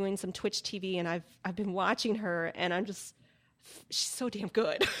doing some Twitch TV, and I've been watching her, and she's so damn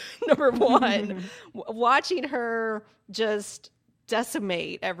good. Number one, watching her just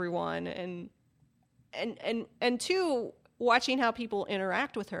decimate everyone, and two, watching how people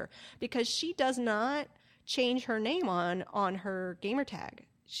interact with her, because she does not change her name on her gamer tag.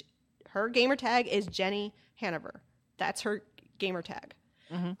 Her gamer tag is Jenny Hanover. That's her gamer tag.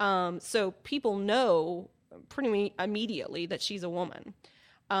 So people know pretty immediately that she's a woman.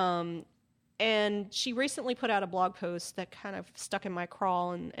 And she recently put out a blog post that kind of stuck in my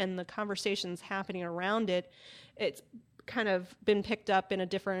crawl, and the conversations happening around it. It's kind of been picked up in a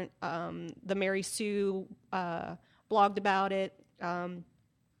different, the Mary Sue blogged about it.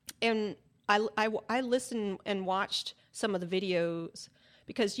 And I listened and watched some of the videos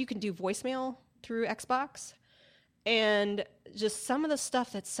because you can do voicemail through Xbox. And just some of the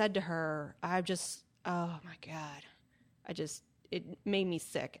stuff that's said to her, oh my God, it made me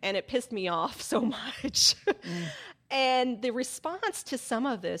sick, and it pissed me off so much. And the response to some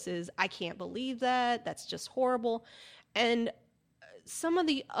of this is, I can't believe that. That's just horrible. And some of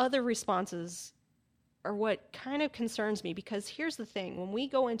the other responses are what kind of concerns me, because here's the thing. When we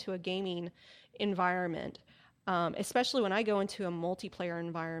go into a gaming environment, especially when I go into a multiplayer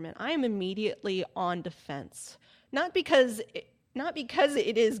environment, I am immediately on defense. Not because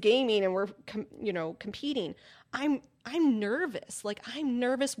it is gaming and we're competing. I'm nervous. Like, I'm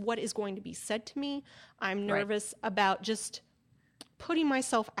nervous what is going to be said to me. I'm nervous about just putting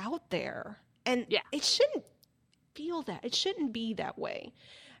myself out there. And it shouldn't feel that. It shouldn't be that way.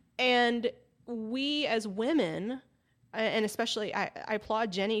 And we as women, and especially I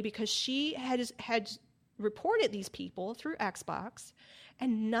applaud Jenny, because she had reported these people through Xbox,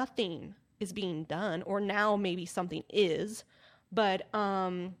 and nothing is being done, or now maybe something is, but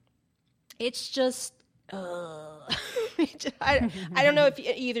it's just I don't know if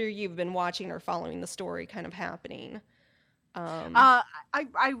either you've been watching or following the story kind of happening. I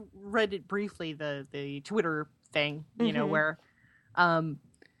read it briefly, the Twitter thing, where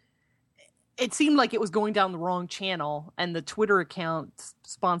it seemed like it was going down the wrong channel, and the Twitter account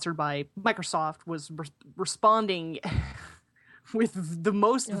sponsored by Microsoft was responding with the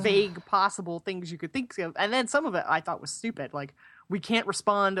most vague possible things you could think of. And then some of it I thought was stupid. Like, we can't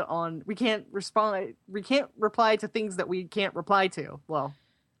reply to things that we can't reply to. Well,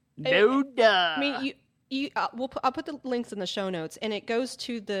 no duh. I mean, I'll put the links in the show notes, and it goes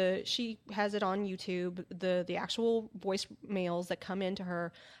to she has it on YouTube, the actual voicemails that come into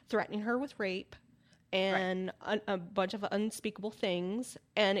her threatening her with rape and a bunch of unspeakable things.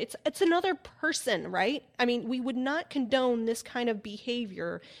 And it's another person, right? I mean, we would not condone this kind of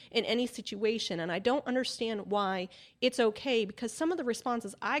behavior in any situation. And I don't understand why it's okay, because some of the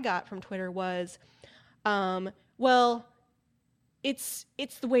responses I got from Twitter was, well, it's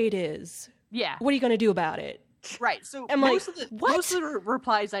the way it is. Yeah. What are you going to do about it? Right. So I'm most like, of the what? most of the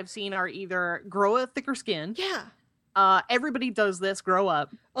replies I've seen are either grow a thicker skin. Yeah. Everybody does this. Grow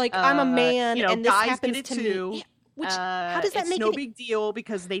up. Like I'm a man, you know, and this guys happens get it to too. me. Yeah. Which how does that it's make no it? big deal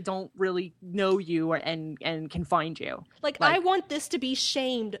because they don't really know you and can find you. Like I want this to be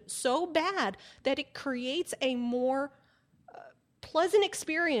shamed so bad that it creates a more pleasant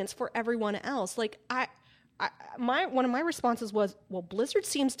experience for everyone else. Like one of my responses was, well, Blizzard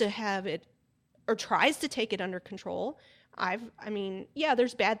seems to have it or tries to take it under control. I mean, yeah,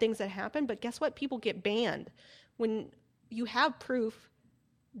 there's bad things that happen, but guess what? People get banned. When you have proof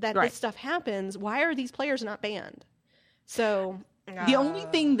that this stuff happens, why are these players not banned? So the only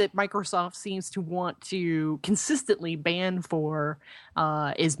thing that Microsoft seems to want to consistently ban for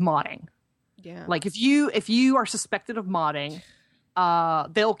is modding. Yeah. Like if you are suspected of modding,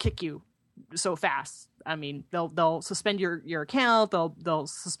 they'll kick you so fast. I mean, they'll suspend your account, they'll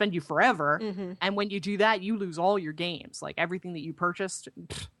suspend you forever. Mm-hmm. And when you do that, you lose all your games. Like everything that you purchased,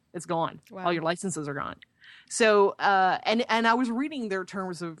 it's gone. Wow. All your licenses are gone. So and I was reading their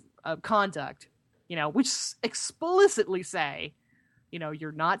terms of conduct, you know, which explicitly say, you know,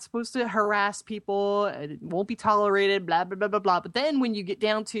 you're not supposed to harass people, it won't be tolerated, blah blah blah blah blah. But then when you get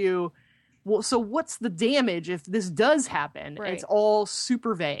down to, well, so what's the damage if this does happen? Right. It's all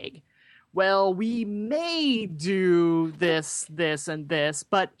super vague. Well, we may do this, and this,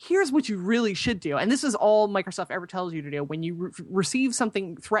 but here's what you really should do. And this is all Microsoft ever tells you to do. When you receive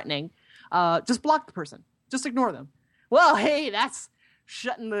something threatening, just block the person. Just ignore them. Well, hey, that's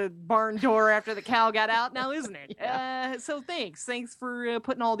shutting the barn door after the cow got out now, isn't it? Yeah. So thanks for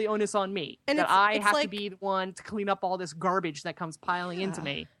putting all the onus on me. And that I have to be the one to clean up all this garbage that comes piling into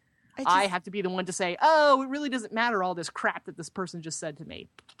me. I have to be the one to say, oh, it really doesn't matter all this crap that this person just said to me.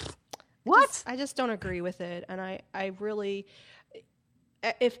 What? I just don't agree with it. And I really,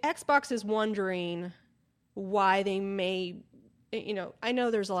 if Xbox is wondering why they may, you know, I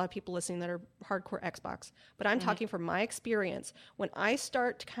know there's a lot of people listening that are hardcore Xbox, but I'm talking from my experience. When I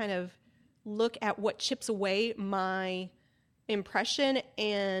start to kind of look at what chips away my impression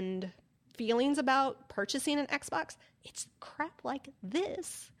and feelings about purchasing an Xbox, it's crap like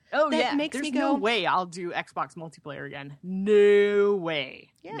this. Oh, that makes There's me go, no way I'll do Xbox multiplayer again. No way.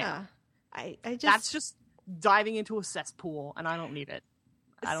 Yeah. No. I just... That's just diving into a cesspool, and I don't need it.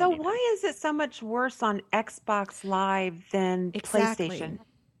 So why is it so much worse on Xbox Live than PlayStation?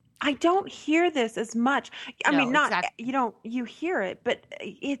 I don't hear this as much. I mean, not you hear it, but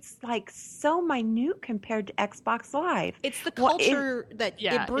it's like so minute compared to Xbox Live. It's the culture that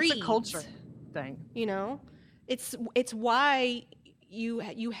it breeds. It's a culture thing. You know, it's why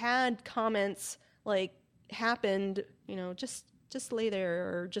you had comments like happened. You know, just lay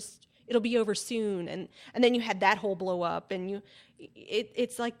there or just. It'll be over soon, and then you had that whole blow up, and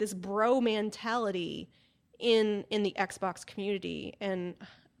it's like this bro mentality in the Xbox community, and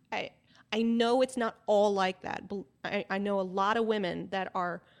I know it's not all like that. I know a lot of women that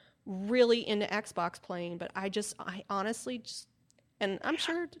are really into Xbox playing, but I honestly just, and I'm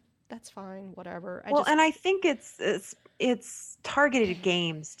sure that's fine, whatever. And I think it's targeted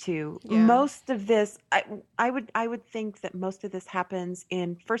games too. Yeah. Most of this, I would think that most of this happens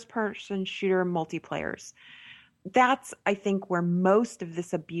in first-person shooter multiplayers. That's, I think, where most of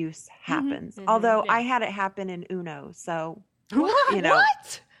this abuse happens. Mm-hmm. Although I had it happen in Uno, so what? you know,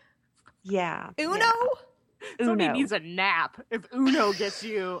 what? Yeah, Uno. Yeah. Somebody Uno. needs a nap if Uno gets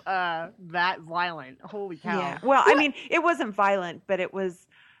you that violent. Holy cow. Yeah. Well, I mean, it wasn't violent, but it was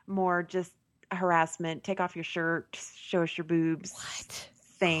more just harassment. Take off your shirt, show us your boobs. What?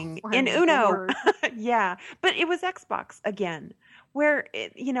 Thing Oh, in my Uno. Lord. Yeah, but it was Xbox again, where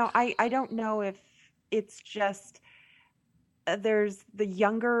I don't know if it's just there's the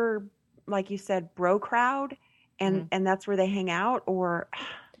younger, like you said, bro crowd, and that's where they hang out, or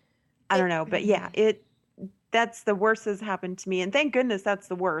I don't know, but yeah, that's the worst has happened to me, and thank goodness that's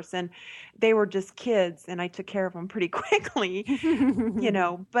the worst. And they were just kids, and I took care of them pretty quickly, you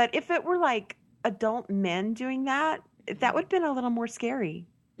know. But if it were like adult men doing that, that would have been a little more scary.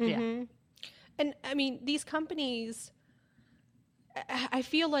 Mm-hmm. Yeah. And I mean, these companies, I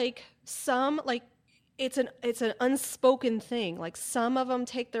feel like some, like it's an unspoken thing. Like some of them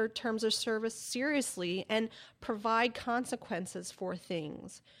take their terms of service seriously and provide consequences for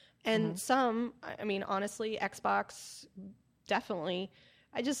things. And some, I mean, honestly, Xbox definitely.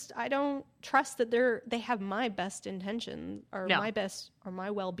 I don't trust that they have my best intention or my best or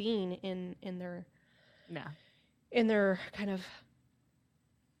my well-being in their in their kind of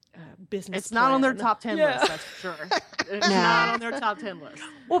business. It's not on their plan. top 10 list, that's for sure. It's not on their top 10 list.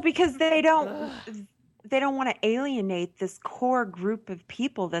 Well, because they don't. to alienate this core group of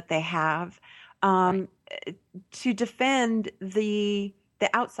people that they have to defend the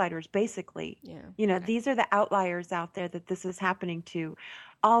outsiders, basically. Yeah. These are the outliers out there that this is happening to.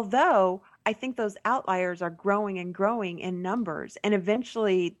 Although I think those outliers are growing and growing in numbers, and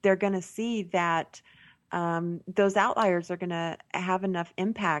eventually they're going to see that those outliers are going to have enough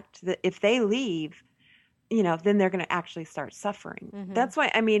impact that if they leave, then they're going to actually start suffering. Mm-hmm. That's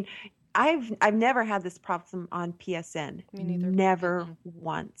why, I've never had this problem on PSN. Me neither. Never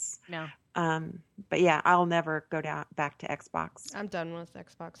once. No. But yeah, I'll never go back to Xbox. I'm done with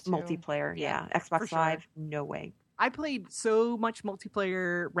Xbox too. Multiplayer, yeah. Xbox sure. Live, no way. I played so much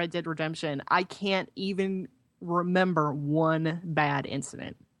multiplayer Red Dead Redemption, I can't even remember one bad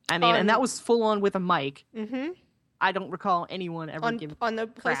incident. And that was full on with a mic. Mm-hmm. I don't recall anyone ever on the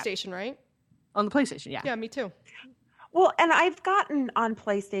crap. PlayStation, right? On the PlayStation, yeah. Yeah, me too. Well, and I've gotten on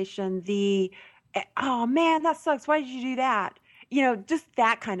PlayStation oh man, that sucks. Why did you do that? Just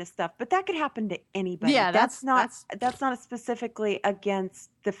that kind of stuff. But that could happen to anybody. Yeah, that's not specifically against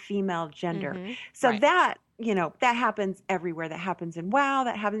the female gender. Mm-hmm. So Right. that, that happens everywhere. That happens in WoW.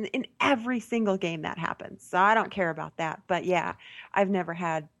 That happens in every single game that happens. So I don't care about that. But yeah, I've never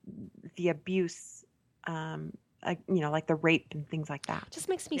had the abuse, like the rape and things like that. Just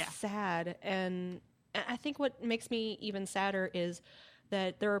makes me Yeah. sad. And I think what makes me even sadder is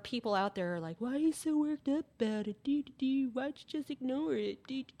that there are people out there like, why are you so worked up about it? Why don't you just ignore it?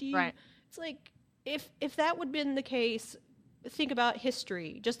 Right. It's like, if that would have been the case, think about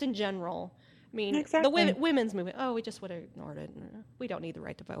history, just in general. I mean, Exactly. the women's movement, we just would have ignored it. We don't need the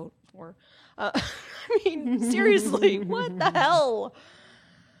right to vote. I mean, seriously, what the hell?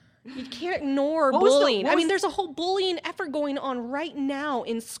 You can't ignore bullying. There's a whole bullying effort going on right now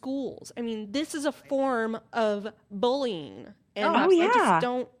in schools. I mean, this is a form of bullying. And I just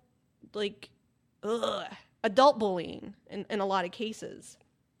don't, adult bullying in a lot of cases.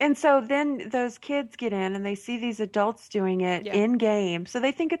 And so then those kids get in and they see these adults doing it in game. So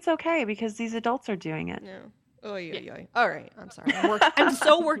they think it's okay because these adults are doing it. Yeah. Oh, yeah. All right. I'm sorry. I'm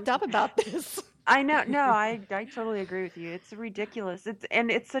so worked up about this. I know. No, I totally agree with you. It's ridiculous.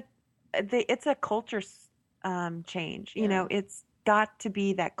 It's a culture change. Yeah. It's got to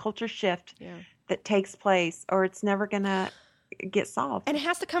be that culture shift that takes place, or it's never gonna get solved. And it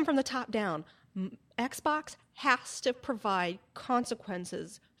has to come from the top down. Xbox has to provide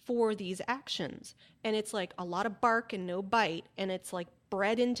consequences for these actions, and it's like a lot of bark and no bite, and it's like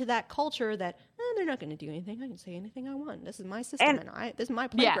bred into that culture that they're not going to do anything. I can say anything I want. This is my system, and this is my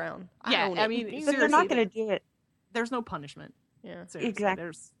playground. Yeah, I mean, but they're not going to do it. There's no punishment. Yeah, Seriously.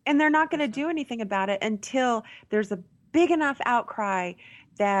 Exactly. And they're not going to do anything about it until there's a big enough outcry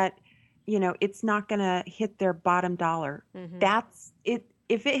that it's not going to hit their bottom dollar. Mm-hmm. That's it.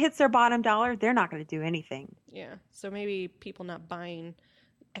 If it hits their bottom dollar, they're not going to do anything. Yeah. So maybe people not buying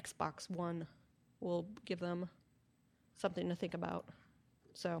Xbox One will give them something to think about.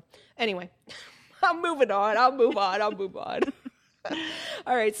 So anyway, I'm moving on. I'll move on.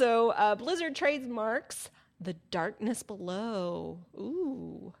 All right. So Blizzard trademarks The Darkness Below.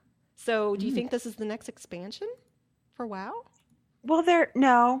 Ooh. So do you think this is the next expansion for WoW? Well,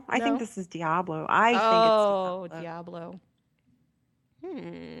 I think this is Diablo. I think it's Diablo.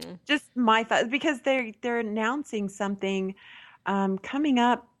 Just my thought, because they're announcing something coming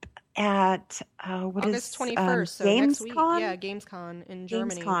up at August 21st, so Gamescom? next week. Yeah, Gamescom in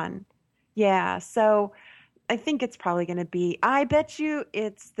Germany. Gamescom. Yeah, so I think it's probably going to be. I bet you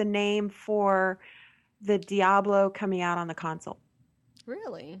it's the name for the Diablo coming out on the console.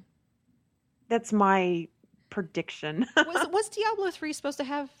 Really? That's my prediction. Was Diablo 3 supposed to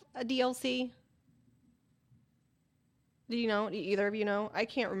have a DLC? Do you know? Either of you know? I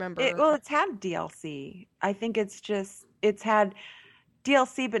can't remember. It's had DLC. I think it's had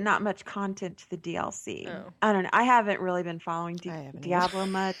DLC, but not much content to the DLC. Oh. I don't know. I haven't really been following Diablo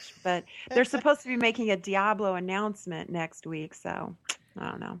much, but they're supposed to be making a Diablo announcement next week, so I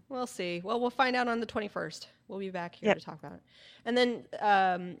don't know. We'll see. Well, we'll find out on the 21st. We'll be back here to talk about it. And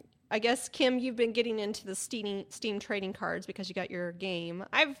then I guess, Kim, you've been getting into the Steam trading cards because you got your game.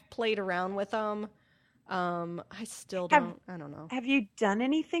 I've played around with them. I still don't. I don't know. Have you done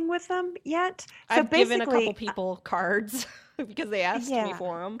anything with them yet? I've given a couple people cards because they asked me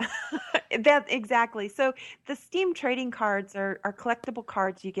for them. Exactly. So the Steam trading cards are collectible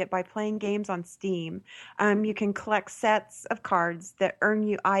cards you get by playing games on Steam. You can collect sets of cards that earn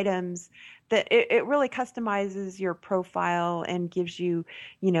you items. That it really customizes your profile and gives you,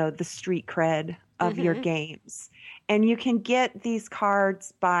 the street cred of your games. And you can get these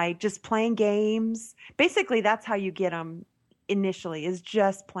cards by just playing games. Basically, that's how you get them initially, is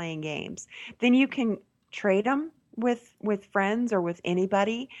just playing games. Then you can trade them with friends or with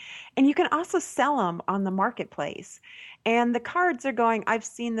anybody, and you can also sell them on the marketplace. And the cards are going, I've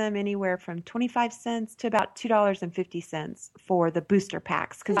seen them anywhere from 25 cents to about $2.50 for the booster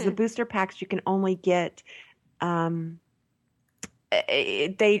packs, because the booster packs you can only get they're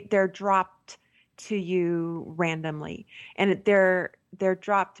dropped to you randomly, and they're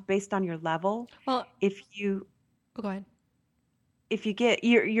dropped based on your level. Well, go ahead. If you get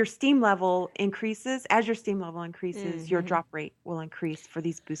your Steam level increases, as your Steam level increases, your drop rate will increase for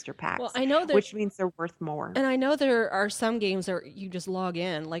these booster packs. Well, I know which means they're worth more. And I know there are some games where you just log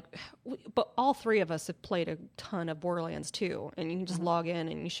in, but all three of us have played a ton of Borderlands 2, and you can just log in,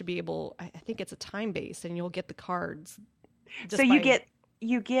 and you should be able. I think it's a time based, and you'll get the cards. So you get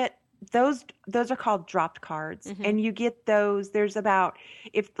those are called dropped cards, and you get those. There's about,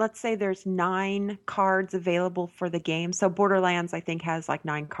 if let's say there's 9 cards available for the game. So Borderlands, I think, has like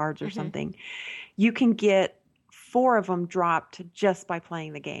 9 cards or something. You can get 4 of them dropped just by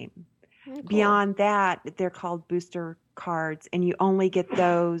playing the game. Cool. Beyond that, they're called booster cards, and you only get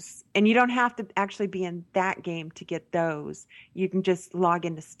those, and you don't have to actually be in that game to get those. You can just log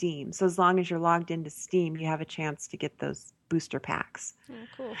into Steam. So as long as you're logged into Steam, you have a chance to get those booster packs. Oh,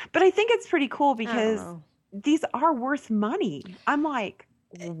 cool. But I think it's pretty cool because these are worth money. I'm like,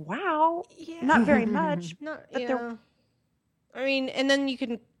 wow, not very much. I mean, and then you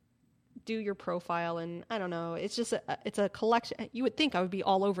can do your profile, and I don't know. It's just it's a collection. You would think I would be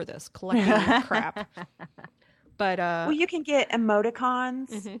all over this collecting crap, but well, you can get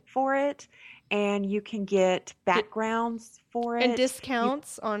emoticons for it, and you can get backgrounds for it, and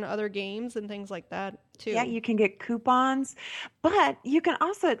discounts on other games and things like that too. Yeah, you can get coupons, but you can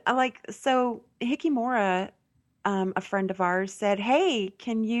also so Hikimura, a friend of ours, said, "Hey,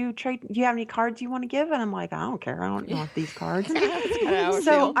 can you trade? Do you have any cards you want to give?" And I'm like, "I don't care. I don't want these cards."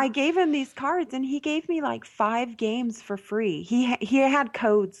 So I gave him these cards, and he gave me like 5 games for free. He had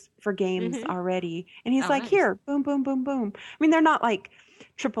codes for games already, and he's like, nice. "Here, boom, boom, boom, boom." I mean, they're not like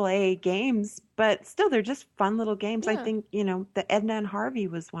AAA games, but still, they're just fun little games. Yeah. I think the Edna and Harvey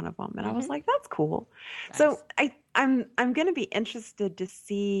was one of them, and I was like, "That's cool." Nice. So I'm going to be interested to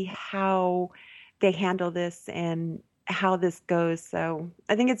see how they handle this and how this goes. So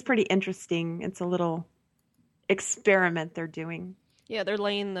I think it's pretty interesting. It's a little experiment they're doing. Yeah, they're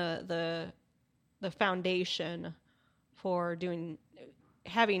laying the foundation for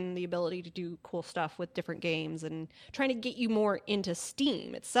having the ability to do cool stuff with different games and trying to get you more into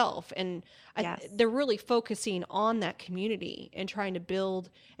Steam itself. And they're really focusing on that community and trying to build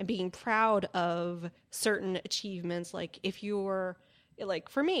and being proud of certain achievements. Like if you're like,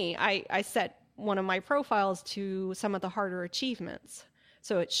 for me, I set one of my profiles to some of the harder achievements.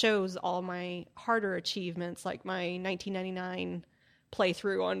 So it shows all my harder achievements, like my 1999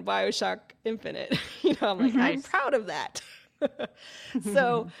 playthrough on BioShock Infinite. I'm like, I'm proud of that.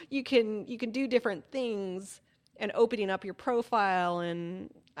 So you can do different things and opening up your profile,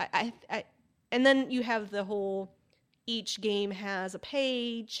 and and then you have the whole, each game has a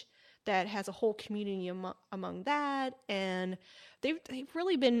page that has a whole community among that, and they've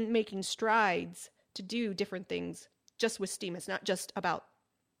really been making strides to do different things just with Steam. It's not just about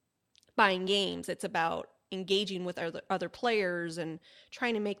buying games. It's about engaging with other players and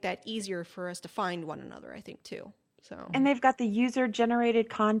trying to make that easier for us to find one another, I think, too. And they've got the user-generated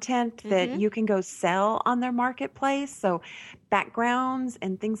content that you can go sell on their marketplace. So backgrounds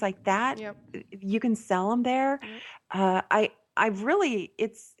and things like that, you can sell them there. I've really,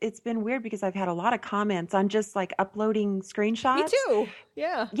 it's been weird because I've had a lot of comments on just like uploading screenshots. Me too.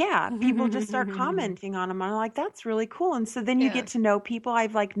 Yeah. Yeah. People just start commenting on them. I'm like, that's really cool. And so then you get to know people.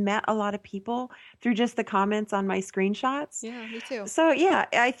 I've like met a lot of people through just the comments on my screenshots. Yeah, me too. So yeah,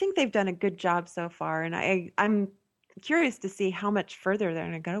 I think they've done a good job so far. And I'm curious to see how much further they're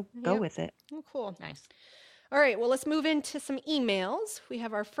going to go with it. Oh, cool. Nice. All right. Well, let's move into some emails. We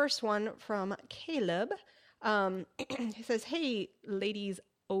have our first one from Caleb. He says, "Hey, ladies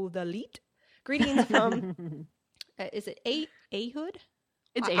of the elite. Greetings from, is it Ahud?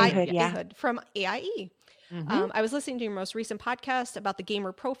 It's Ahud, yeah. Ahud from AIE. I was listening to your most recent podcast about the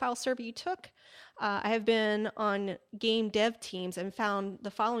gamer profile survey you took. I have been on game dev teams and found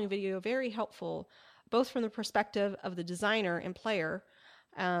the following video very helpful, both from the perspective of the designer and player.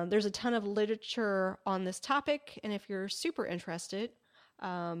 There's a ton of literature on this topic, and if you're super interested,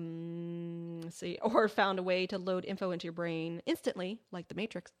 See, or found a way to load info into your brain instantly, like the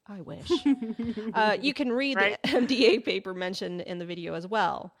Matrix. I wish. You can read the MDA paper mentioned in the video as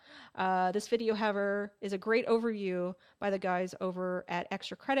well. This video, however, is a great overview by the guys over at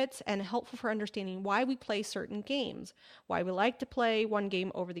Extra Credits and helpful for understanding why we play certain games, why we like to play one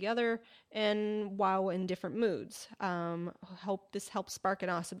game over the other, and while in different moods. Hope this helps spark an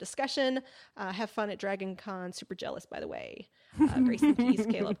awesome discussion. Have fun at Dragon Con. Super jealous, by the way. Grace and Keys,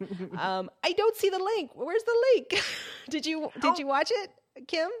 Caleb. I don't see the link. Where's the link? Did you watch it,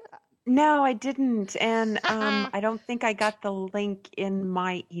 Kim? No, I didn't. And I don't think I got the link in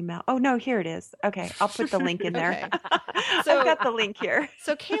my email. Oh, no, here it is. Okay, I'll put the link in there. Okay. So, I've got the link here.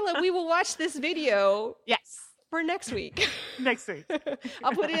 So, Caleb, we will watch this video. Yes. For next week. Next week.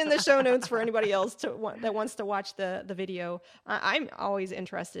 I'll put it in the show notes for anybody else that wants to watch the video. I'm always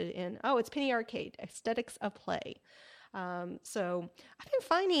interested in, it's Penny Arcade, Aesthetics of Play. So I've been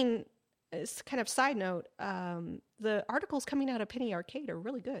finding, as kind of side note, the articles coming out of Penny Arcade are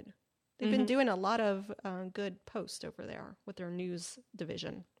really good. They've been doing a lot of good posts over there with their news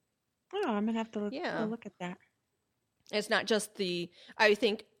division. Oh, I'm going to have to look at that. It's not just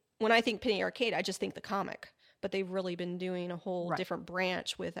when I think Penny Arcade, I just think the comic. But they've really been doing a whole different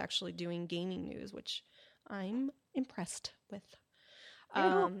branch with actually doing gaming news, which I'm impressed with.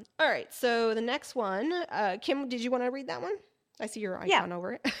 All right, so the next one, Kim, did you want to read that one? I see your icon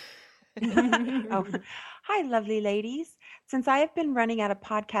over it. Hi, lovely ladies. Since I have been running out of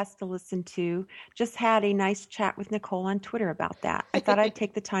podcasts to listen to, just had a nice chat with Nicole on Twitter about that. I thought I'd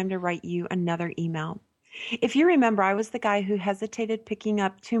take the time to write you another email. If you remember, I was the guy who hesitated picking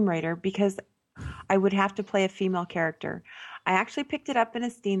up Tomb Raider because I would have to play a female character. I actually picked it up in a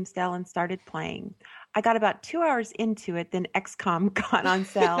Steam sale and started playing. I got about 2 hours into it, then XCOM got on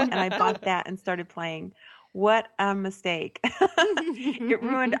sale, and I bought that and started playing. What a mistake. It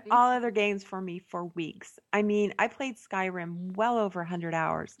ruined all other games for me for weeks. I mean, I played Skyrim well over 100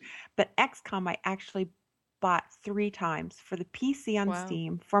 hours, but XCOM I actually bought 3 times, for the PC on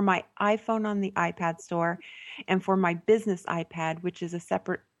Steam, for my iPhone on the iPad store, and for my business iPad, which is a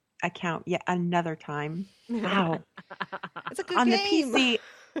separate account yet another time. Wow. It's a good game.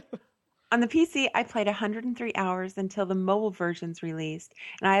 On the PC, I played 103 hours until the mobile versions released,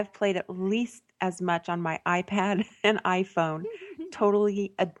 and I have played at least as much on my iPad and iPhone.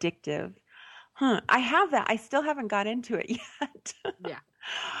 Totally addictive. I have that. I still haven't got into it yet. Yeah.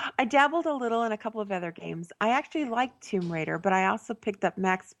 I dabbled a little in a couple of other games. I actually liked Tomb Raider, but I also picked up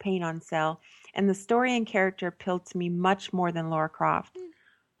Max Payne on sale, and the story and character appealed to me much more than Lara Croft.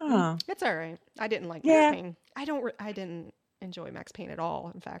 Oh. It's all right. I didn't like Max Payne. I didn't enjoy Max Payne at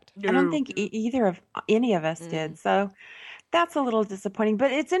all, in fact. I don't think any of us did. So that's a little disappointing.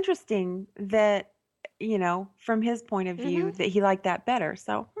 But it's interesting that, from his point of view, that he liked that better.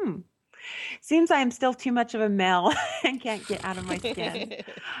 So, seems I am still too much of a male and can't get out of my skin.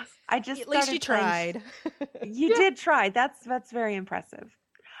 At least you tried. You did try. That's very impressive.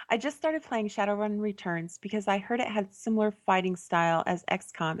 I just started playing Shadowrun Returns because I heard it had similar fighting style as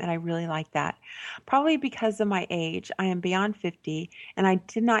XCOM, and I really like that. Probably because of my age, I am beyond 50, and I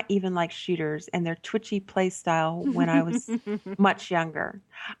did not even like shooters and their twitchy play style when I was much younger.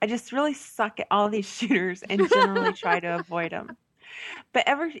 I just really suck at all these shooters and generally try to avoid them. But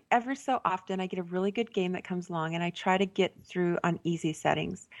ever so often, I get a really good game that comes along, and I try to get through on easy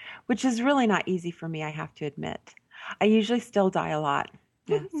settings, which is really not easy for me, I have to admit. I usually still die a lot.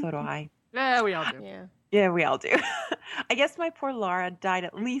 Yeah, so do I. Yeah, we all do. Yeah, we all do. I guess my poor Laura died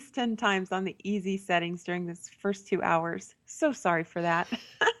at least 10 times on the easy settings during this first 2 hours. So sorry for that.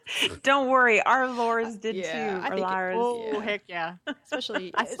 Don't worry, our Laura's did too. Our Laura's. Heck yeah.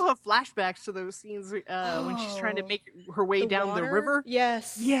 Especially, I still have flashbacks to those scenes when she's trying to make her way down the river.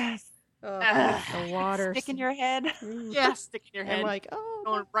 Yes. The water. Stick in your head. Yeah, stick in your head. I'm like,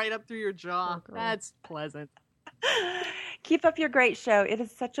 going right up through your jaw. That's pleasant. Keep up your great show. It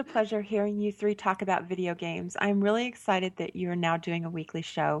is such a pleasure hearing you 3 talk about video games. I'm really excited that you are now doing a weekly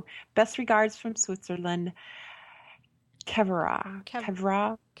show. Best regards from Switzerland. Kevra.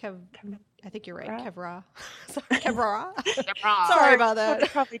 I think you're right. Kevra. Kevra. Sorry about that. I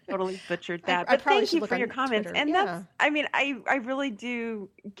probably totally butchered that. I but thank you for your comments. Twitter. And that's, I really do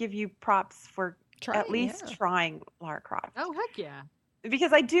give you props for at least trying Lara Croft. Oh, heck yeah.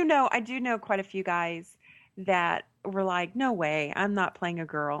 Because I do know quite a few guys that were like, no way, I'm not playing a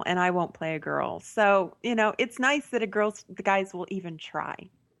girl and I won't play a girl. So, it's nice that the guys will even try.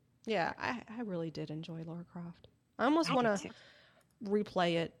 Yeah, I really did enjoy Lara Croft. I almost want to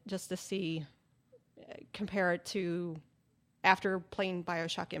replay it just to see, compare it to after playing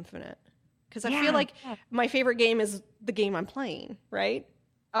BioShock Infinite. because I feel like my favorite game is the game I'm playing, right?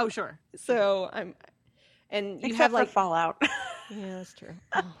 Oh, sure. So and you Except have like for Fallout. Yeah, that's true.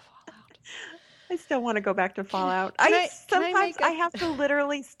 Oh, Fallout. I still want to go back to Fallout. Sometimes I have to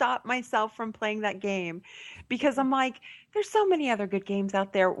literally stop myself from playing that game because I'm like, there's so many other good games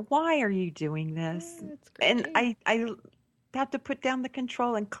out there. Why are you doing this? It's a great And game. I have to put down the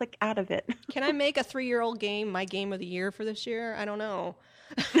control and click out of it. Can I make a 3-year-old game my game of the year for this year? I don't know.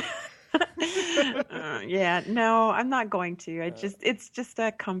 Yeah, no, I'm not going to. It's just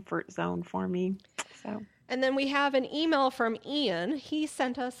a comfort zone for me. So. And then we have an email from Ian. He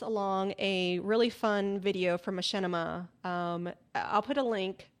sent us along a really fun video from Machinima. I'll put a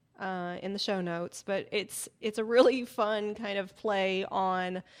link in the show notes, but it's a really fun kind of play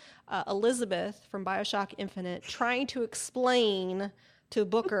on Elizabeth from BioShock Infinite trying to explain to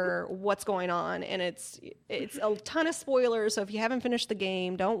Booker what's going on, and it's a ton of spoilers. So if you haven't finished the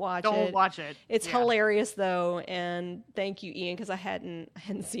game, don't watch it. Don't watch it. It's hilarious though, and thank you, Ian, because I hadn't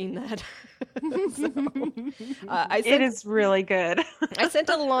seen that. It is really good. I sent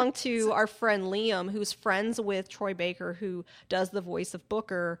it along to our friend Liam, who's friends with Troy Baker, who does the voice of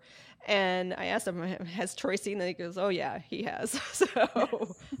Booker. And I asked him, has Troy seen that? He goes, oh, yeah, he has. So I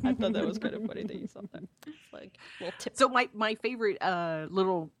thought that was kind of funny that you saw that. It's like a little tip. So my favorite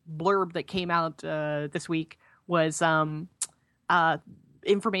little blurb that came out this week was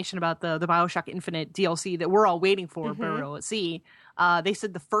information about the BioShock Infinite DLC that we're all waiting for, Burial at Sea. They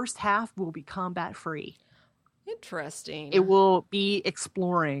said the first half will be combat free. Interesting. It will be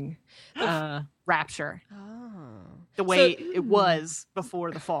exploring Rapture. Oh. The way it was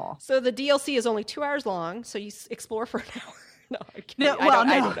before the fall. So the DLC is only 2 hours long, so you explore for an hour. No, I'm kidding. No,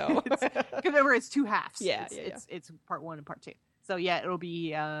 I don't know. Remember, it's 2 halves. Yeah, it's part 1 and part 2. So yeah, it'll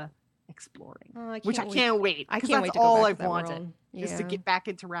be exploring, Oh, which I can't wait. I 'cause can't that's wait to go all back to I've that wanted world. is to get back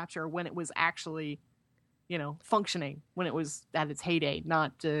into Rapture when it was actually, functioning, when it was at its heyday,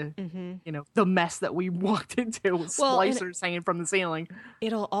 not the mess that we walked into with splicers hanging from the ceiling.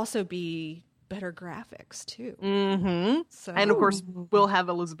 It'll also be better graphics too. Mm-hmm. So, And of course, we'll have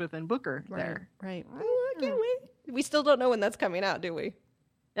Elizabeth and Booker there. Right. Oh, I can't wait. We still don't know when that's coming out, do we?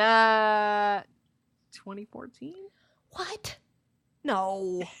 2014. What?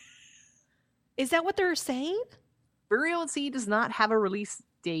 No. Is that what they're saying? Burial at Sea does not have a release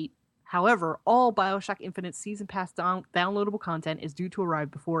date. However, all BioShock Infinite Season Pass downloadable content is due to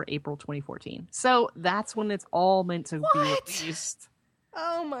arrive before April 2014. So that's when it's all meant to be released.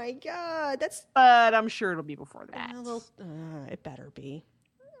 Oh my god, But I'm sure it'll be before that. It better be.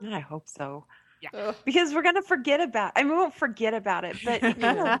 I hope so. Yeah. Because we're gonna forget about. I mean, we won't forget about it, but it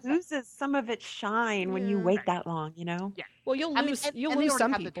kind of loses some of its shine when you wait that long. Yeah. Well, you'll lose. You'll and they lose already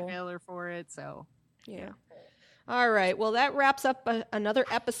some have people. the trailer for it, so Yeah. All right. Well, that wraps up another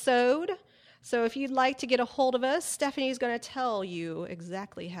episode. So if you'd like to get a hold of us, Stephanie's going to tell you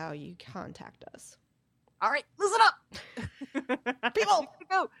exactly how you contact us. All right, listen up, people.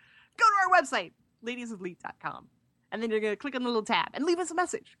 Go to our website, ladiesofleet.com. And then you're going to click on the little tab and leave us a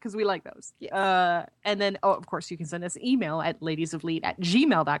message because we like those. Yes. And then, of course, you can send us an email at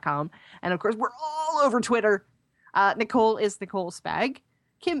ladiesofleet@gmail.com. And, of course, we're all over Twitter. Nicole is Nicole Spag.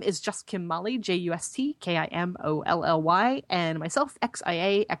 Kim is just Kim Molly, JustKimMolly. And myself,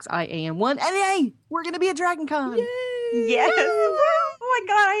 XIAXIAM1. And hey, we're going to be at Dragon Con. Yay! Yes. Oh my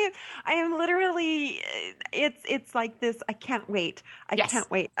god, I am literally. It's like this. I can't wait. I can't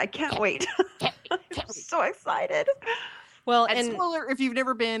wait. Can't wait. I'm so excited. Well, And spoiler, if you've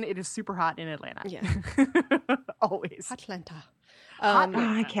never been, it is super hot in Atlanta. Yeah. Always. Atlanta.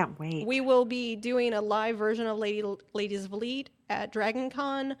 I can't wait. We will be doing a live version of Ladies of Elite at Dragon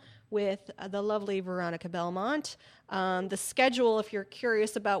Con with the lovely Veronica Belmont. The schedule, if you're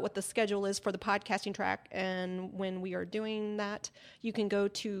curious about what the schedule is for the podcasting track and when we are doing that, you can go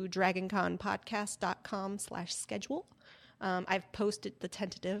to dragonconpodcast.com/schedule. I've posted the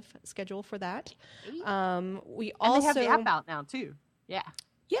tentative schedule for that. We And also they have the app out now, too. Yeah.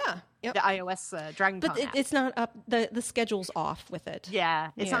 Yeah. Yep. The iOS Dragon Con But app. it's not up. The schedule's off with it. Yeah,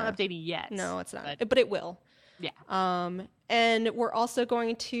 it's not updating yet. No, it's not. But But it will. yeah. And we're also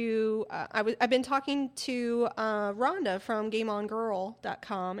going to. I've been talking to Rhonda from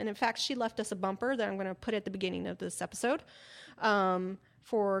GameOnGirl.com, and in fact, she left us a bumper that I'm going to put at the beginning of this episode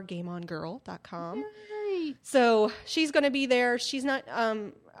for GameOnGirl.com. Yay. So she's going to be there. She's not.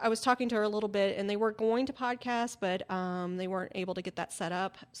 I was talking to her a little bit, and they were going to podcast, but they weren't able to get that set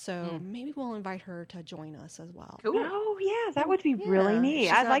up. So maybe we'll invite her to join us as well. Cool. Oh, yeah, that would be really neat.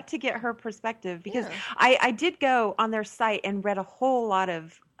 she's I'd a- like to get her perspective because I did go on their site and read a whole lot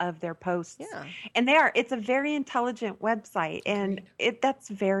of their posts. Yeah. And it's a very intelligent website, and that's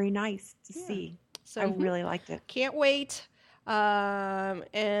very nice to see. So I really liked it. can't wait.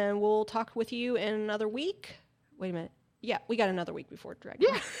 And we'll talk with you in another week. Wait a minute. Yeah, we got another week before Dragon.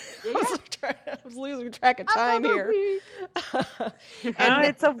 Yeah. I was losing track of time here. And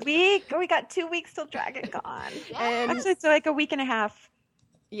it's a week. We got 2 weeks till DragonCon. And Actually, it's like a week and a half.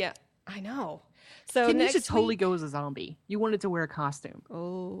 yeah, I know. So Can you next should totally week, go as a zombie. You wanted to wear a costume.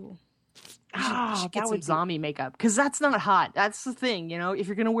 oh, You should, Oh, get that some would be- zombie makeup because that's not hot. That's the thing, if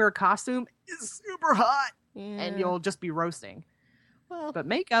you're gonna wear a costume, it's super hot, yeah. and you'll just be roasting. well, But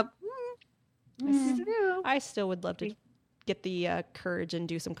makeup, I still would love to get the courage and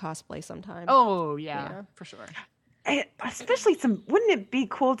do some cosplay sometime. oh yeah, Yeah. for sure. Especially wouldn't it be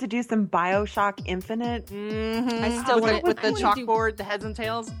cool to do some BioShock Infinite? Mm-hmm. I still with, want- with the I wanna do chalkboard, the heads and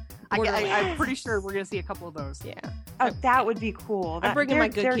tails. I'm Borderlands. pretty sure we're gonna see a couple of those. Yeah. Oh, that would be cool. I'm bringing my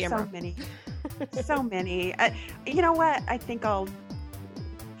good there's camera. so many. So many. You know what? I think I'll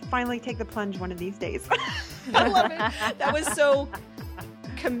finally take the plunge one of these days. I love it. That was so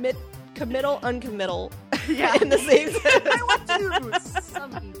committal, uncommittal Yeah. in the same sentence. I want to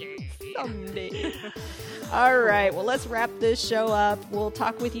someday. Someday. All right. Well, let's wrap this show up. We'll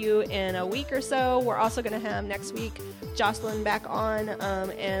talk with you in a week or so. We're also going to have next week Jocelyn back on,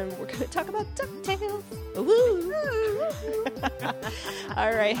 and we're going to talk about DuckTales. Woo!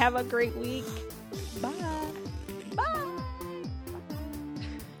 All right. Have a great week. Bye. Bye.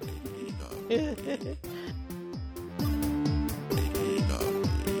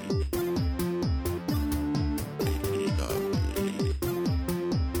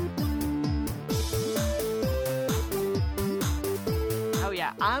 Oh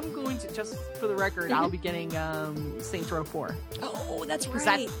yeah, I'm going to, just for the record, I'll be getting Saints Row 4 Oh, that's because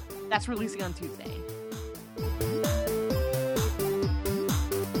right. that's releasing on Tuesday.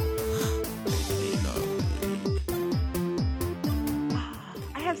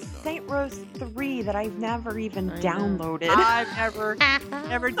 I have Saint Rose 3 that I've never even I know. downloaded. I've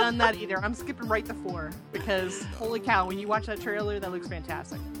never done that either. I'm skipping right to 4 because holy cow, when you watch that trailer, that looks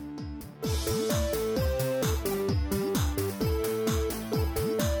fantastic.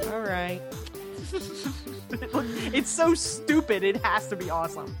 All right. It's so stupid. It has to be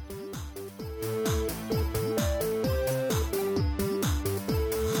awesome.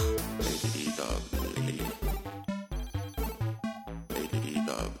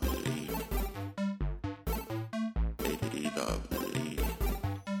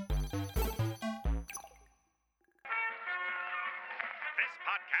 This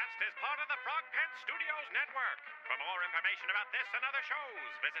podcast is part of the Frog Pants Studios Network. For more information about this and other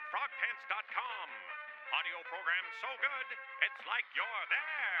shows, visit frogpants.com. Audio programs so good, it's like you're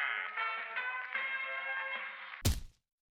there.